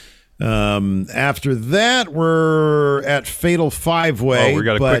 After that, we're at Fatal 5-Way. Oh, we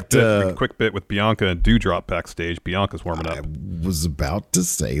got a quick bit with Bianca and Doudrop backstage. Bianca's warming up. I was about to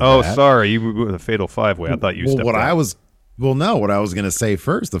say that. Oh, sorry, you were with a Fatal 5-Way. I thought you stepped out. What I was going to say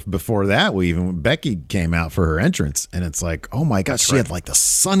first, before that, Becky came out for her entrance, and it's like, oh my gosh, she had like the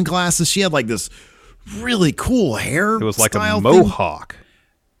sunglasses. She had like this really cool hair. It was like a mohawk.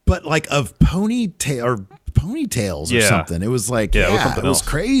 But like of ponytails or something. It was like, it was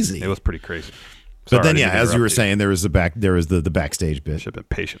crazy. It was pretty crazy. But then, as you were saying, there was the backstage bit. Should have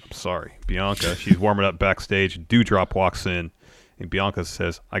been patient. I'm sorry. Bianca, she's warming up backstage. Doudrop walks in, and Bianca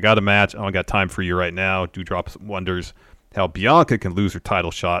says, I got a match. I don't got time for you right now. Doudrop wonders how Bianca can lose her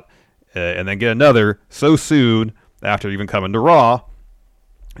title shot and then get another so soon after even coming to Raw.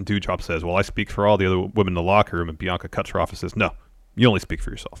 And Doudrop says, well, I speak for all the other women in the locker room. And Bianca cuts her off and says, no, you only speak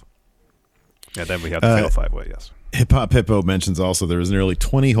for yourself. And then we have the Fatal 5-Way, yes. Hip Hop Hippo mentions also there was nearly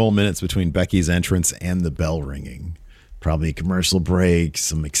 20 whole minutes between Becky's entrance and the bell ringing. Probably a commercial break,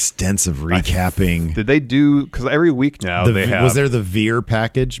 some extensive recapping. Did they do, because every week now they have. Was there the Veer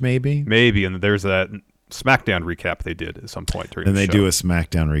package maybe? Maybe, and there's that SmackDown recap they did at some point during the show. And they do a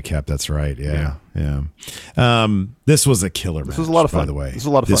SmackDown recap, that's right. Yeah. This was a killer match. This was a lot of fun. By the way. This was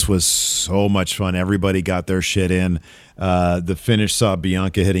a lot of fun. This was so much fun. Everybody got their shit in. The finish saw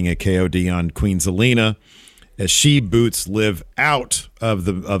Bianca hitting a KOD on Queen Zelina as she boots Liv out of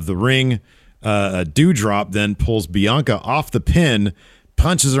the ring. Doudrop then pulls Bianca off the pin,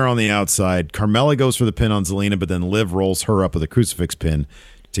 punches her on the outside. Carmella goes for the pin on Zelina, but then Liv rolls her up with a crucifix pin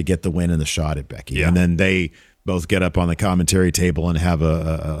to get the win and the shot at Becky. Yeah. And then they both get up on the commentary table and have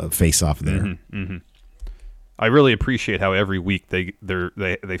a face-off there. I really appreciate how every week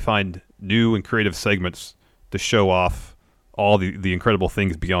they find new and creative segments to show off all the incredible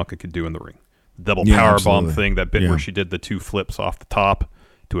things Bianca could do in the ring. double power bomb absolutely. thing, that bit Yeah. where she did the 2 flips off the top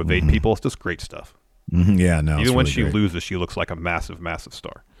to evade people. It's just great stuff. Yeah, no. Even it's when really she great. loses, she looks like a massive, massive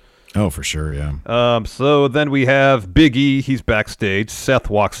star. Oh, for sure, yeah. So then we have Big E. He's backstage. Seth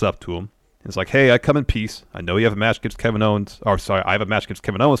walks up to him. He's like, hey, I come in peace. I know you have a match against Kevin Owens. Or, sorry, I have a match against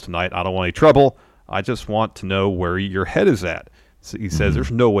Kevin Owens tonight. I don't want any trouble. I just want to know where your head is at. So he says,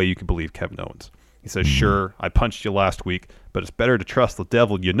 there's no way you can believe Kevin Owens. He says, sure, I punched you last week, but it's better to trust the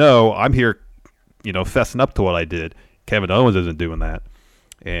devil. I'm here, fessing up to what I did. Kevin Owens isn't doing that.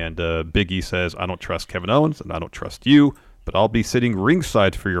 And Big E says, I don't trust Kevin Owens, and I don't trust you, but I'll be sitting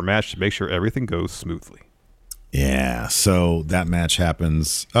ringside for your match to make sure everything goes smoothly. Yeah, so that match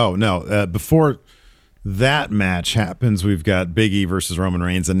happens. Oh, no, before that match happens, we've got Big E versus Roman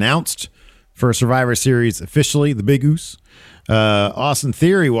Reigns announced for Survivor Series officially, the Big Goose. Austin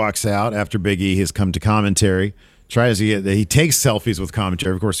Theory walks out after Big E has come to commentary. He takes selfies with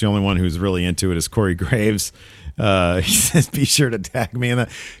commentary. Of course, the only one who's really into it is Corey Graves. He says, be sure to tag me in that.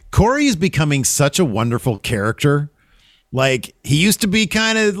 Corey is becoming such a wonderful character. Like, he used to be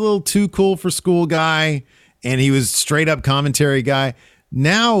kind of a little too cool for school guy, and he was straight up commentary guy.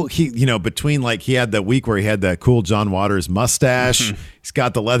 Now between he had that week where he had that cool John Waters mustache, he's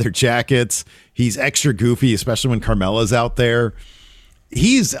got the leather jackets, he's extra goofy, especially when Carmella's out there.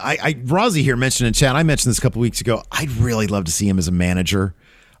 Rozzy here mentioned in chat, I mentioned this a couple weeks ago, I'd really love to see him as a manager.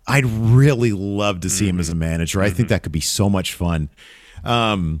 I think that could be so much fun.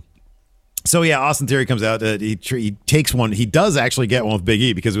 So yeah, Austin Theory comes out. He takes one. He does actually get one with Big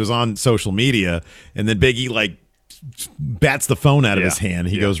E because it was on social media, and then Big E bats the phone out of his hand.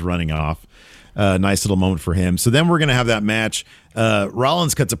 He goes running off. Nice little moment for him. So then we're gonna have that match.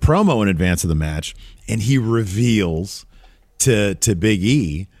 Rollins cuts a promo in advance of the match, and he reveals to Big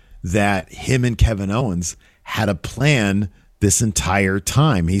E that him and Kevin Owens had a plan this entire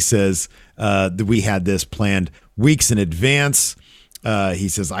time. He says that we had this planned weeks in advance. He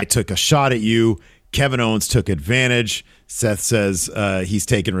says, I took a shot at you. Kevin Owens took advantage. Seth says he's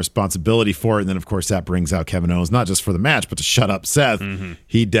taking responsibility for it. And then, of course, that brings out Kevin Owens, not just for the match, but to shut up Seth.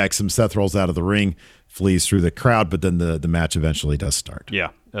 He decks him. Seth rolls out of the ring, flees through the crowd, but then the match eventually does start. Yeah.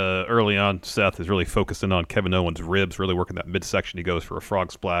 Early on, Seth is really focusing on Kevin Owens' ribs, really working that midsection. He goes for a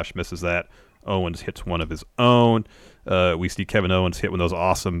frog splash, misses that. Owens hits one of his own. We see Kevin Owens hit one of those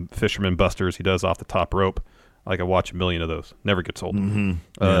awesome fisherman busters he does off the top rope. I could watch a million of those. Never gets old.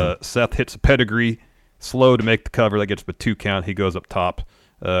 Seth hits a pedigree, slow to make the cover. That gets him a 2 count. He goes up top.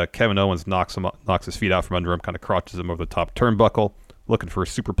 Kevin Owens knocks his feet out from under him, kind of crotches him over the top turnbuckle, looking for a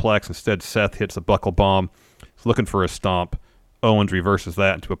superplex. Instead, Seth hits a buckle bomb. He's looking for a stomp. Owens reverses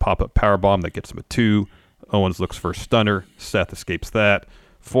that into a pop-up power bomb that gets him a 2. Owens looks for a stunner. Seth escapes that.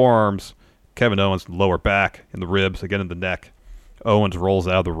 Forearms. Kevin Owens lower back in the ribs, again in the neck. Owens rolls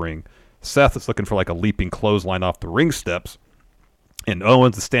out of the ring. Seth is looking for a leaping clothesline off the ring steps, and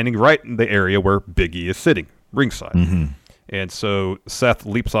Owens is standing right in the area where Big E is sitting, ringside. And so Seth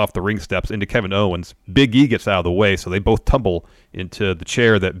leaps off the ring steps into Kevin Owens. Big E gets out of the way, so they both tumble into the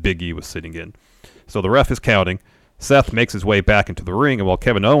chair that Big E was sitting in. So the ref is counting. Seth makes his way back into the ring, and while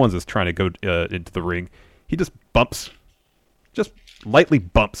Kevin Owens is trying to go into the ring, he just lightly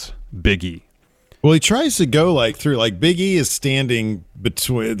bumps Big E. Well, he tries to go through, Big E is standing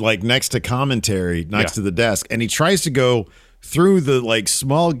between, next to commentary, next to the desk, and he tries to go through the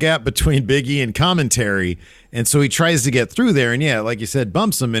small gap between Big E and commentary, and so he tries to get through there, and like you said,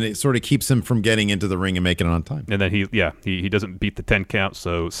 bumps him, and it sort of keeps him from getting into the ring and making it on time. And then he doesn't beat the 10 count,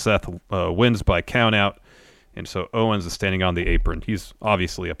 so Seth wins by count out, and so Owens is standing on the apron. He's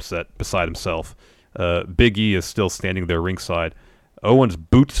obviously upset, beside himself. Big E is still standing there ringside. Owens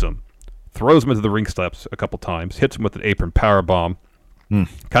boots him. Throws him into the ring steps a couple times, hits him with an apron power bomb,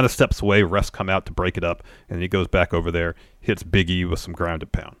 kind of steps away, refs come out to break it up, and then he goes back over there, hits Big E with some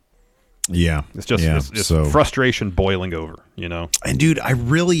grounded pound. Yeah. It's just it's frustration boiling over, And dude, I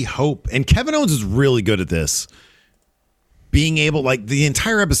really hope, and Kevin Owens is really good at this, being able, the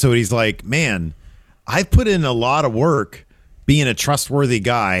entire episode, he's like, man, I've put in a lot of work being a trustworthy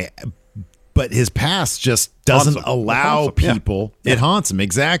guy, but his past just doesn't allow people. It haunts him,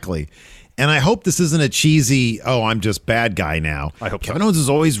 exactly. And I hope this isn't a cheesy, I'm just bad guy now. I hope Kevin Owens is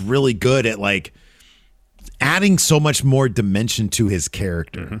always really good at adding so much more dimension to his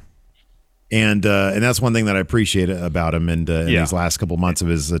character. And that's one thing that I appreciate about him. And in these last couple months of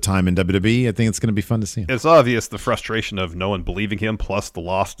his time in WWE, I think it's going to be fun to see him. It's obvious the frustration of no one believing him, plus the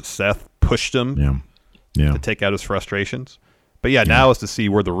loss to Seth, pushed him to take out his frustrations. But now is to see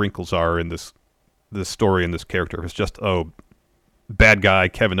where the wrinkles are in this story and this character. If it's just, bad guy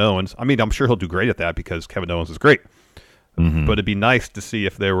Kevin Owens. I mean, I'm sure he'll do great at that because Kevin Owens is great. But it'd be nice to see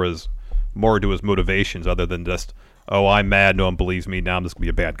if there was more to his motivations other than just, oh, I'm mad, no one believes me, now I'm just going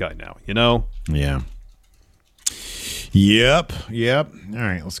to be a bad guy now, you know? Yeah. Yep. All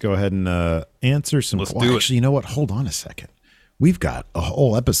right, let's go ahead and answer some. Let's do it. Actually, you know what? Hold on a second. We've got a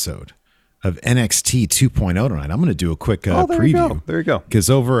whole episode of NXT 2.0 tonight. I'm going to do a quick preview. There you go. Because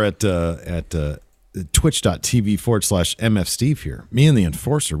over at twitch.tv/MFSteve here, me and the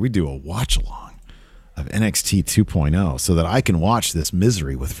Enforcer, we do a watch along of NXT 2.0 so that I can watch this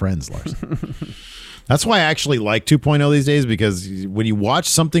misery with friends, Larson. That's why I actually like 2.0 these days, because when you watch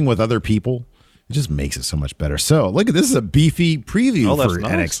something with other people, it just makes it so much better. So look at this is a beefy preview for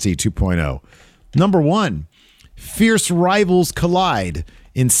nice. NXT 2.0. Number 1, fierce rivals collide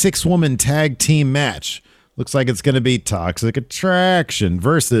in 6-woman tag team match. Looks like it's going to be Toxic Attraction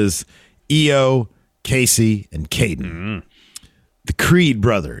versus Io, Casey, and Caden. Mm-hmm. The Creed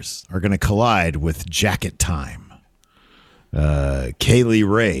brothers are going to collide with Jacket Time. Kaylee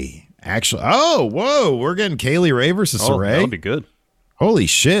Ray. Actually, we're getting Kaylee Ray versus Saray. That'll be good. Holy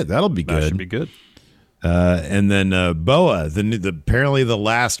shit, that'll be good. That should be good. And then Boa, apparently the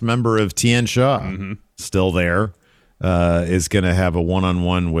last member of Tien Shaw, still there, is going to have a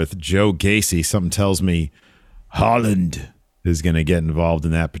one-on-one with Joe Gacy. Something tells me Holland is going to get involved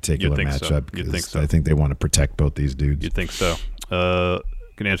in that particular matchup. You'd think so. I think they want to protect both these dudes. You'd think so.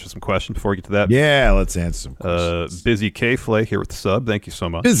 Can answer some questions before we get to that? Yeah, let's answer some questions. Busy K-Flay here with the sub. Thank you so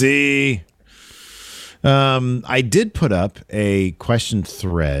much. Busy. I did put up a question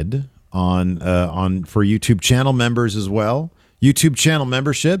thread on for YouTube channel members as well. YouTube channel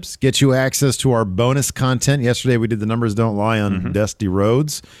memberships get you access to our bonus content. Yesterday we did the Numbers Don't Lie on Dusty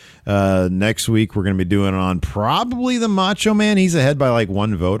Rhodes. Next week we're going to be doing it on probably the Macho Man. He's ahead by like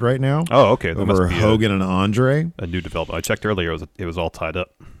 1 vote right now. Oh, okay. That over must be Hogan and Andre. A new development. I checked earlier. It was all tied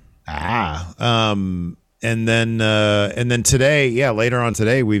up. And then today, later on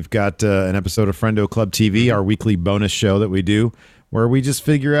today, we've got an episode of Friendo Club TV, our weekly bonus show that we do, where we just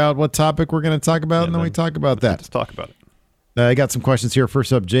figure out what topic we're going to talk about, and then we talk about that. Let's talk about it. I got some questions here.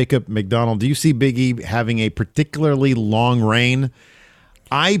 First up, Jacob McDonald. Do you see Big E having a particularly long reign?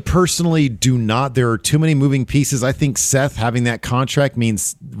 I personally do not. There are too many moving pieces. I think Seth having that contract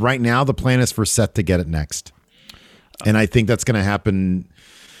means right now the plan is for Seth to get it next. And I think that's going to happen.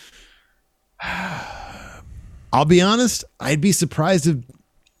 I'll be honest, I'd be surprised if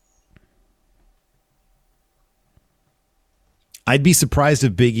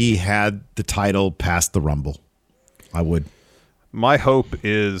Big E had the title past the Rumble. I would. My hope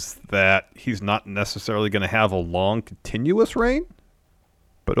is that he's not necessarily going to have a long, continuous reign,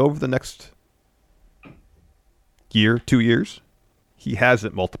 but over the next year, 2 years, he has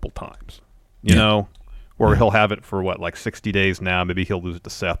it multiple times. You know, or he'll have it for like 60 days now. Maybe he'll lose it to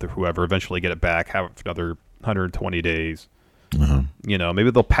Seth or whoever, eventually get it back, have it for another 120 days. You know,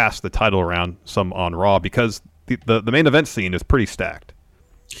 maybe they'll pass the title around some on Raw, because the main event scene is pretty stacked.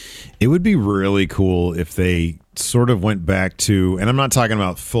 It would be really cool if they sort of went back to, and I'm not talking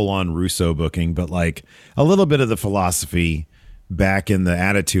about full-on Russo booking, but like a little bit of the philosophy back in the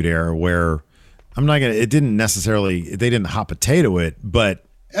Attitude Era, where they didn't hot potato it, but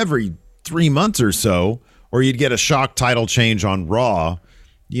every 3 months or so, or you'd get a shock title change on Raw.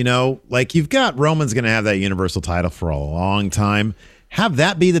 You know, like you've got Roman's going to have that Universal title for a long time. Have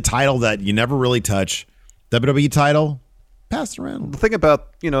that be the title that you never really touch. WWE title, pass around. The thing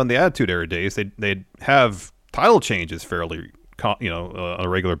about, in the Attitude Era days, they'd have title changes fairly, on a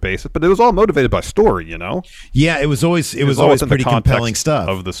regular basis, but it was all motivated by story, Yeah, it was always pretty compelling stuff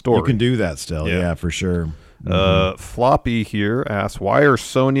of the story. You can do that still, yeah for sure. Floppy here asks, why are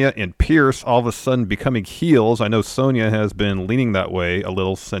Sonya and Pierce all of a sudden becoming heels? I know Sonya has been leaning that way a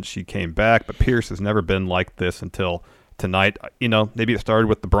little since she came back, but Pierce has never been like this until tonight. Maybe it started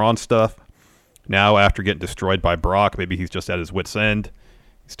with the Braun stuff. Now, after getting destroyed by Brock, maybe he's just at his wit's end.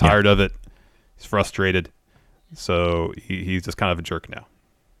 He's tired of it. He's frustrated. So he's just kind of a jerk now.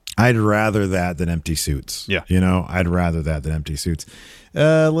 I'd rather that than empty suits. Yeah. I'd rather that than empty suits.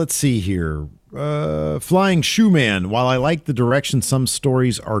 Let's see here. Flying Shoeman, while I like the direction some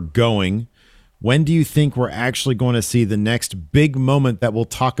stories are going, when do you think we're actually going to see the next big moment that we'll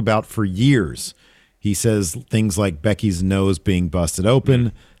talk about for years? He says things like Becky's nose being busted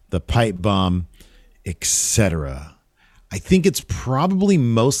open, the pipe bomb, etc. I think it's probably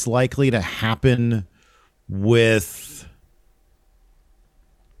most likely to happen with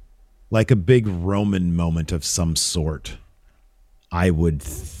like a big Roman moment of some sort, I would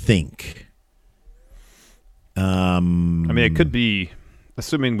think. It could be,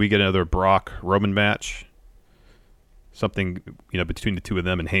 assuming we get another Brock Roman match, something between the two of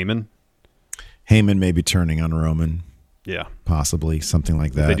them and Heyman. Heyman may be turning on Roman. Yeah. Possibly something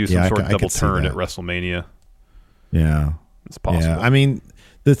like that. If they do some sort of I double could see turn that. at WrestleMania. Yeah. It's possible. Yeah. I mean,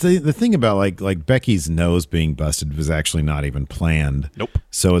 the thing about like Becky's nose being busted was actually not even planned. Nope.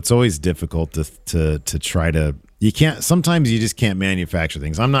 So it's always difficult to try to, sometimes you just can't manufacture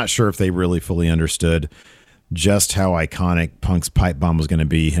things. I'm not sure if they really fully understood just how iconic Punk's pipe bomb was going to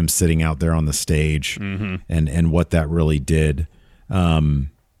be, him sitting out there on the stage and what that really did.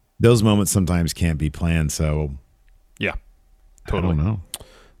 Those moments sometimes can't be planned. So yeah, totally. I don't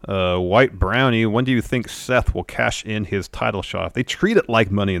know. White Brownie, when do you think Seth will cash in his title shot? If they treat it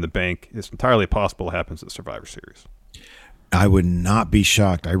like Money in the Bank, it's entirely possible it happens at Survivor Series. I would not be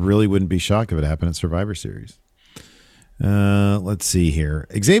shocked. I really wouldn't be shocked if it happened at Survivor Series. Let's see here.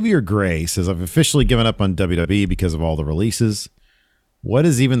 Xavier Gray says, I've officially given up on WWE because of all the releases. What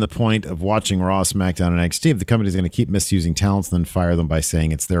is even the point of watching Raw, SmackDown, and NXT if the company's going to keep misusing talents and then fire them by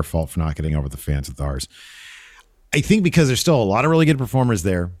saying it's their fault for not getting over the fans with ours? I think because there's still a lot of really good performers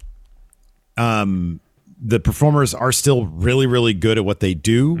there. The performers are still really, really good at what they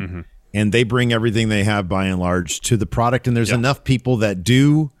do, and they bring everything they have by and large to the product. And there's enough people that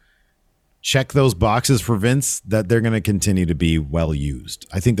do check those boxes for Vince that they're going to continue to be well used.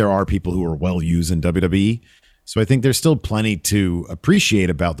 I think there are people who are well used in WWE. So I think there's still plenty to appreciate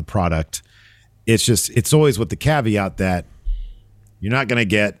about the product. It's always with the caveat that you're not going to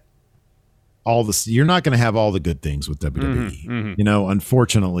get you're not going to have all the good things with WWE.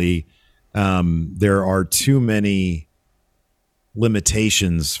 Unfortunately, there are too many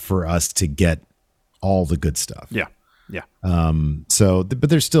limitations for us to get all the good stuff. Yeah. But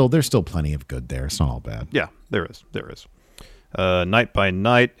there's still plenty of good there. It's not all bad. Yeah, there is. Night by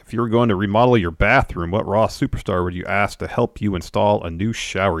Night, if you were going to remodel your bathroom, what Raw superstar would you ask to help you install a new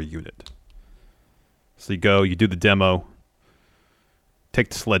shower unit? So you do the demo, take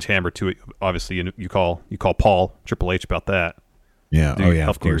the sledgehammer to it. Obviously, you call Paul, Triple H about that. Yeah.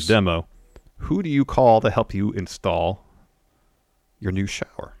 Help do your demo. Who do you call to help you install your new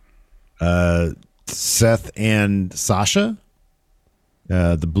shower? Seth and Sasha,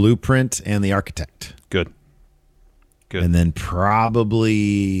 the blueprint and the architect. Good. And then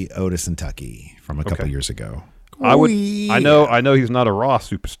probably Otis and Tucky from a couple years ago. I know he's not a Raw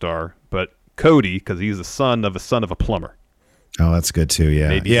superstar, but Cody, because he's the son of a plumber. Oh, that's good too. Yeah.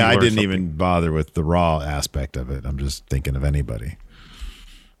 Maybe I didn't even bother with the Raw aspect of it. I'm just thinking of anybody.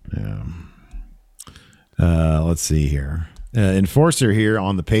 Yeah. Let's see here. Enforcer here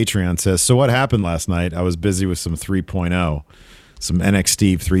on the Patreon says, so what happened last night? I was busy with some 3.0, some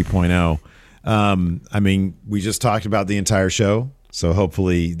NXT 3.0. I mean, we just talked about the entire show, so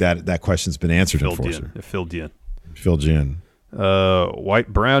hopefully that question's been answered. It filled you in. White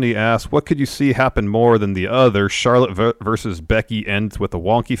Brownie asks, what could you see happen more than the other? Charlotte versus Becky ends with a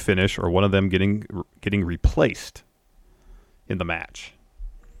wonky finish, or one of them getting replaced in the match.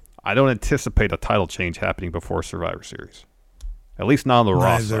 I don't anticipate a title change happening before Survivor Series. At least not on the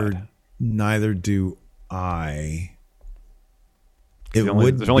Raw side. Neither do I. There's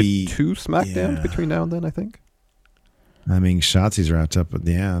only 2 SmackDowns between now and then, I think. I mean, Shotzi's wrapped up, but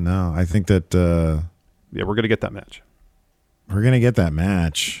I think that... we're going to get that match. We're going to get that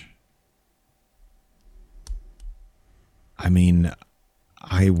match. I mean,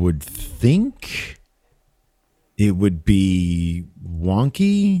 I would think it would be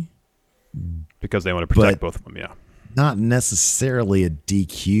wonky. Because they want to protect both of them, yeah. Not necessarily a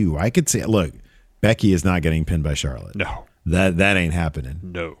DQ. I could say, look, Becky is not getting pinned by Charlotte. No. That ain't happening.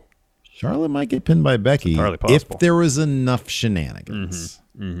 No. Charlotte might get pinned by Becky if there was enough shenanigans.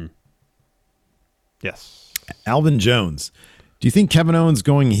 Yes. Alvin Jones, do you think Kevin Owens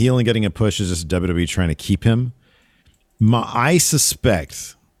going heel and getting a push is just WWE trying to keep him? I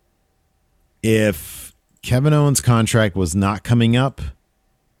suspect if Kevin Owens' contract was not coming up,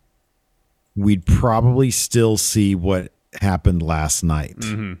 we'd probably still see what happened last night.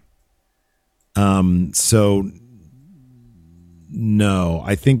 So no,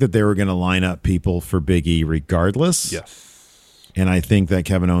 I think that they were going to line up people for Big E regardless. Yes. And I think that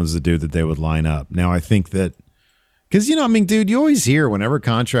Kevin Owens is the dude that they would line up. Now, I think that, because, dude, you always hear whenever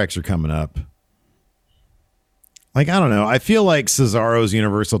contracts are coming up, like, I don't know. I feel like Cesaro's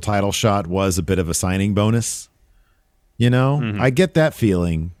Universal title shot was a bit of a signing bonus. I get that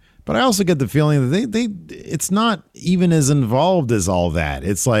feeling. But I also get the feeling that it's not even as involved as all that.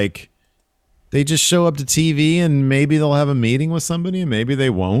 It's like they just show up to TV and maybe they'll have a meeting with somebody and maybe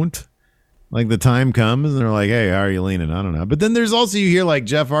they won't. Like the time comes and they're like, hey, how are you leaning? I don't know. But then there's also, you hear like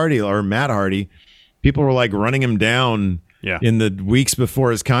Jeff Hardy or Matt Hardy, people were like running him down in the weeks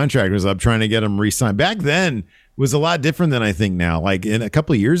before his contract was up, trying to get him re-signed. Back then was a lot different than I think now. Like a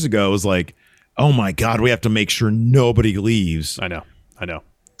couple of years ago, it was like, Oh my God, we have to make sure nobody leaves. I know.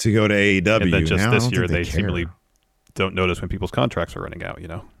 To go to AEW. And then just now, this year, they seemingly don't notice when people's contracts are running out,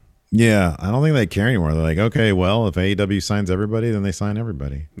 Yeah, I don't think they care anymore. They're like, okay, well, if AEW signs everybody, then they sign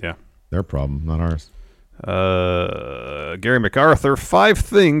everybody. Yeah. Their problem, not ours. Gary MacArthur, 5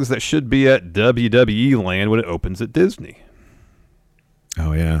 things that should be at WWE Land when it opens at Disney.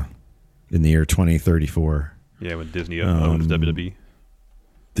 Oh, yeah. In the year 2034. Yeah, when Disney owns WWE.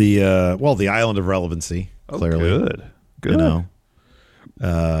 The island of relevancy, clearly. Good.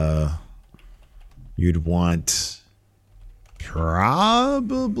 You'd want probably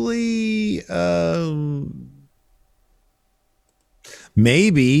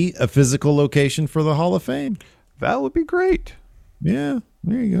maybe a physical location for the Hall of Fame. That would be great. Yeah,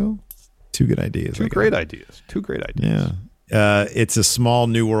 there you go. 2 good ideas. Two great ideas. Yeah. It's a small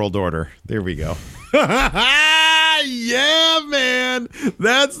New World Order. There we go. Yeah, man.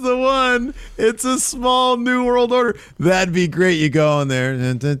 That's the one. It's a small New World Order. That'd be great. You go in there.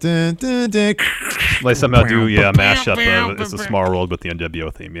 They somehow do, a mashup. It's a Small World with the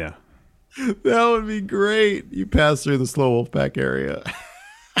NWO theme, yeah. That would be great. You pass through the Slow Wolfpack area.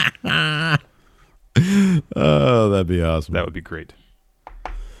 Oh, that'd be awesome. That would be great.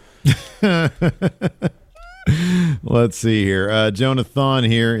 Let's see here. Jonathan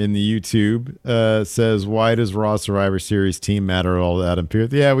here in the YouTube says, why does Raw Survivor Series team matter at all to Adam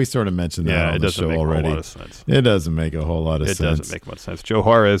Pearce? Yeah, we sort of mentioned that on the show already. It doesn't make a whole lot of sense. It doesn't make a whole lot of sense. It doesn't make much sense. Joe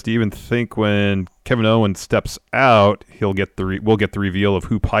Juarez, do you even think when Kevin Owens steps out, we'll get the reveal of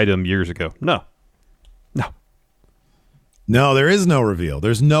who pied him years ago? No, there is no reveal.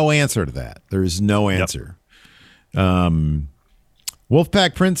 There's no answer to that. There is no answer. Yep.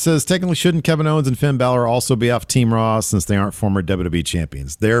 Wolfpack Prince says, technically, shouldn't Kevin Owens and Finn Balor also be off Team Raw since they aren't former WWE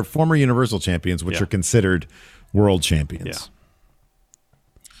champions? They're former Universal champions, which are considered world champions.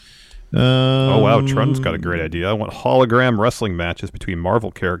 Yeah. Oh, wow. Trun's got a great idea. I want hologram wrestling matches between Marvel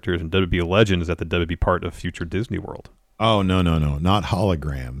characters and WWE legends at the WWE part of future Disney World. Oh, no. Not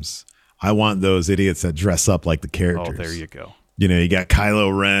holograms. I want those idiots that dress up like the characters. Oh, there you go. You got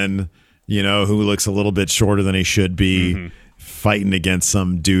Kylo Ren, who looks a little bit shorter than he should be. Mm-hmm. Fighting against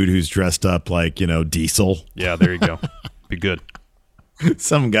some dude who's dressed up like, Diesel. Yeah, there you go. Be good.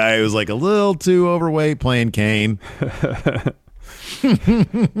 Some guy who's like a little too overweight playing Kane. That's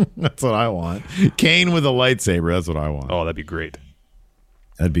what I want. Kane with a lightsaber. That's what I want. Oh, that'd be great.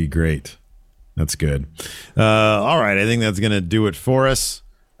 That'd be great. That's good. All right. I think that's going to do it for us.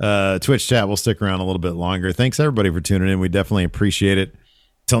 Twitch chat will stick around a little bit longer. Thanks, everybody, for tuning in. We definitely appreciate it.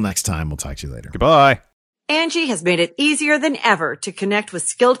 Till next time, we'll talk to you later. Goodbye. Angie has made it easier than ever to connect with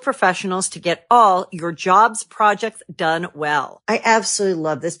skilled professionals to get all your jobs projects done well. I absolutely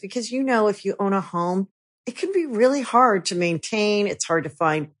love this because, if you own a home, it can be really hard to maintain. It's hard to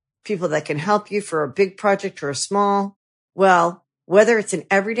find people that can help you for a big project or a small. Well, whether it's in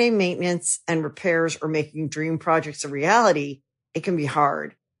everyday maintenance and repairs or making dream projects a reality, it can be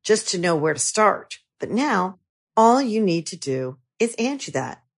hard just to know where to start. But now all you need to do is Angie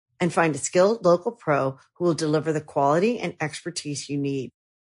that and find a skilled local pro who will deliver the quality and expertise you need.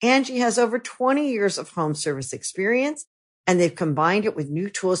 Angie has over 20 years of home service experience, and they've combined it with new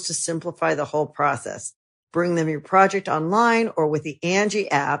tools to simplify the whole process. Bring them your project online or with the Angie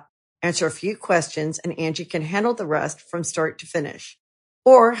app, answer a few questions, and Angie can handle the rest from start to finish.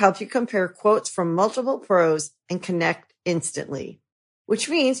 Or help you compare quotes from multiple pros and connect instantly, which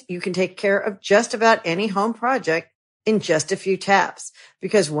means you can take care of just about any home project in just a few taps.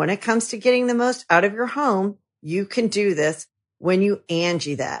 Because when it comes to getting the most out of your home, you can do this when you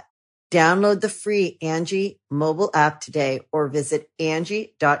Angie that. Download the free Angie mobile app today or visit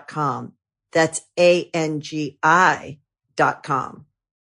Angie.com. That's ANGI.com.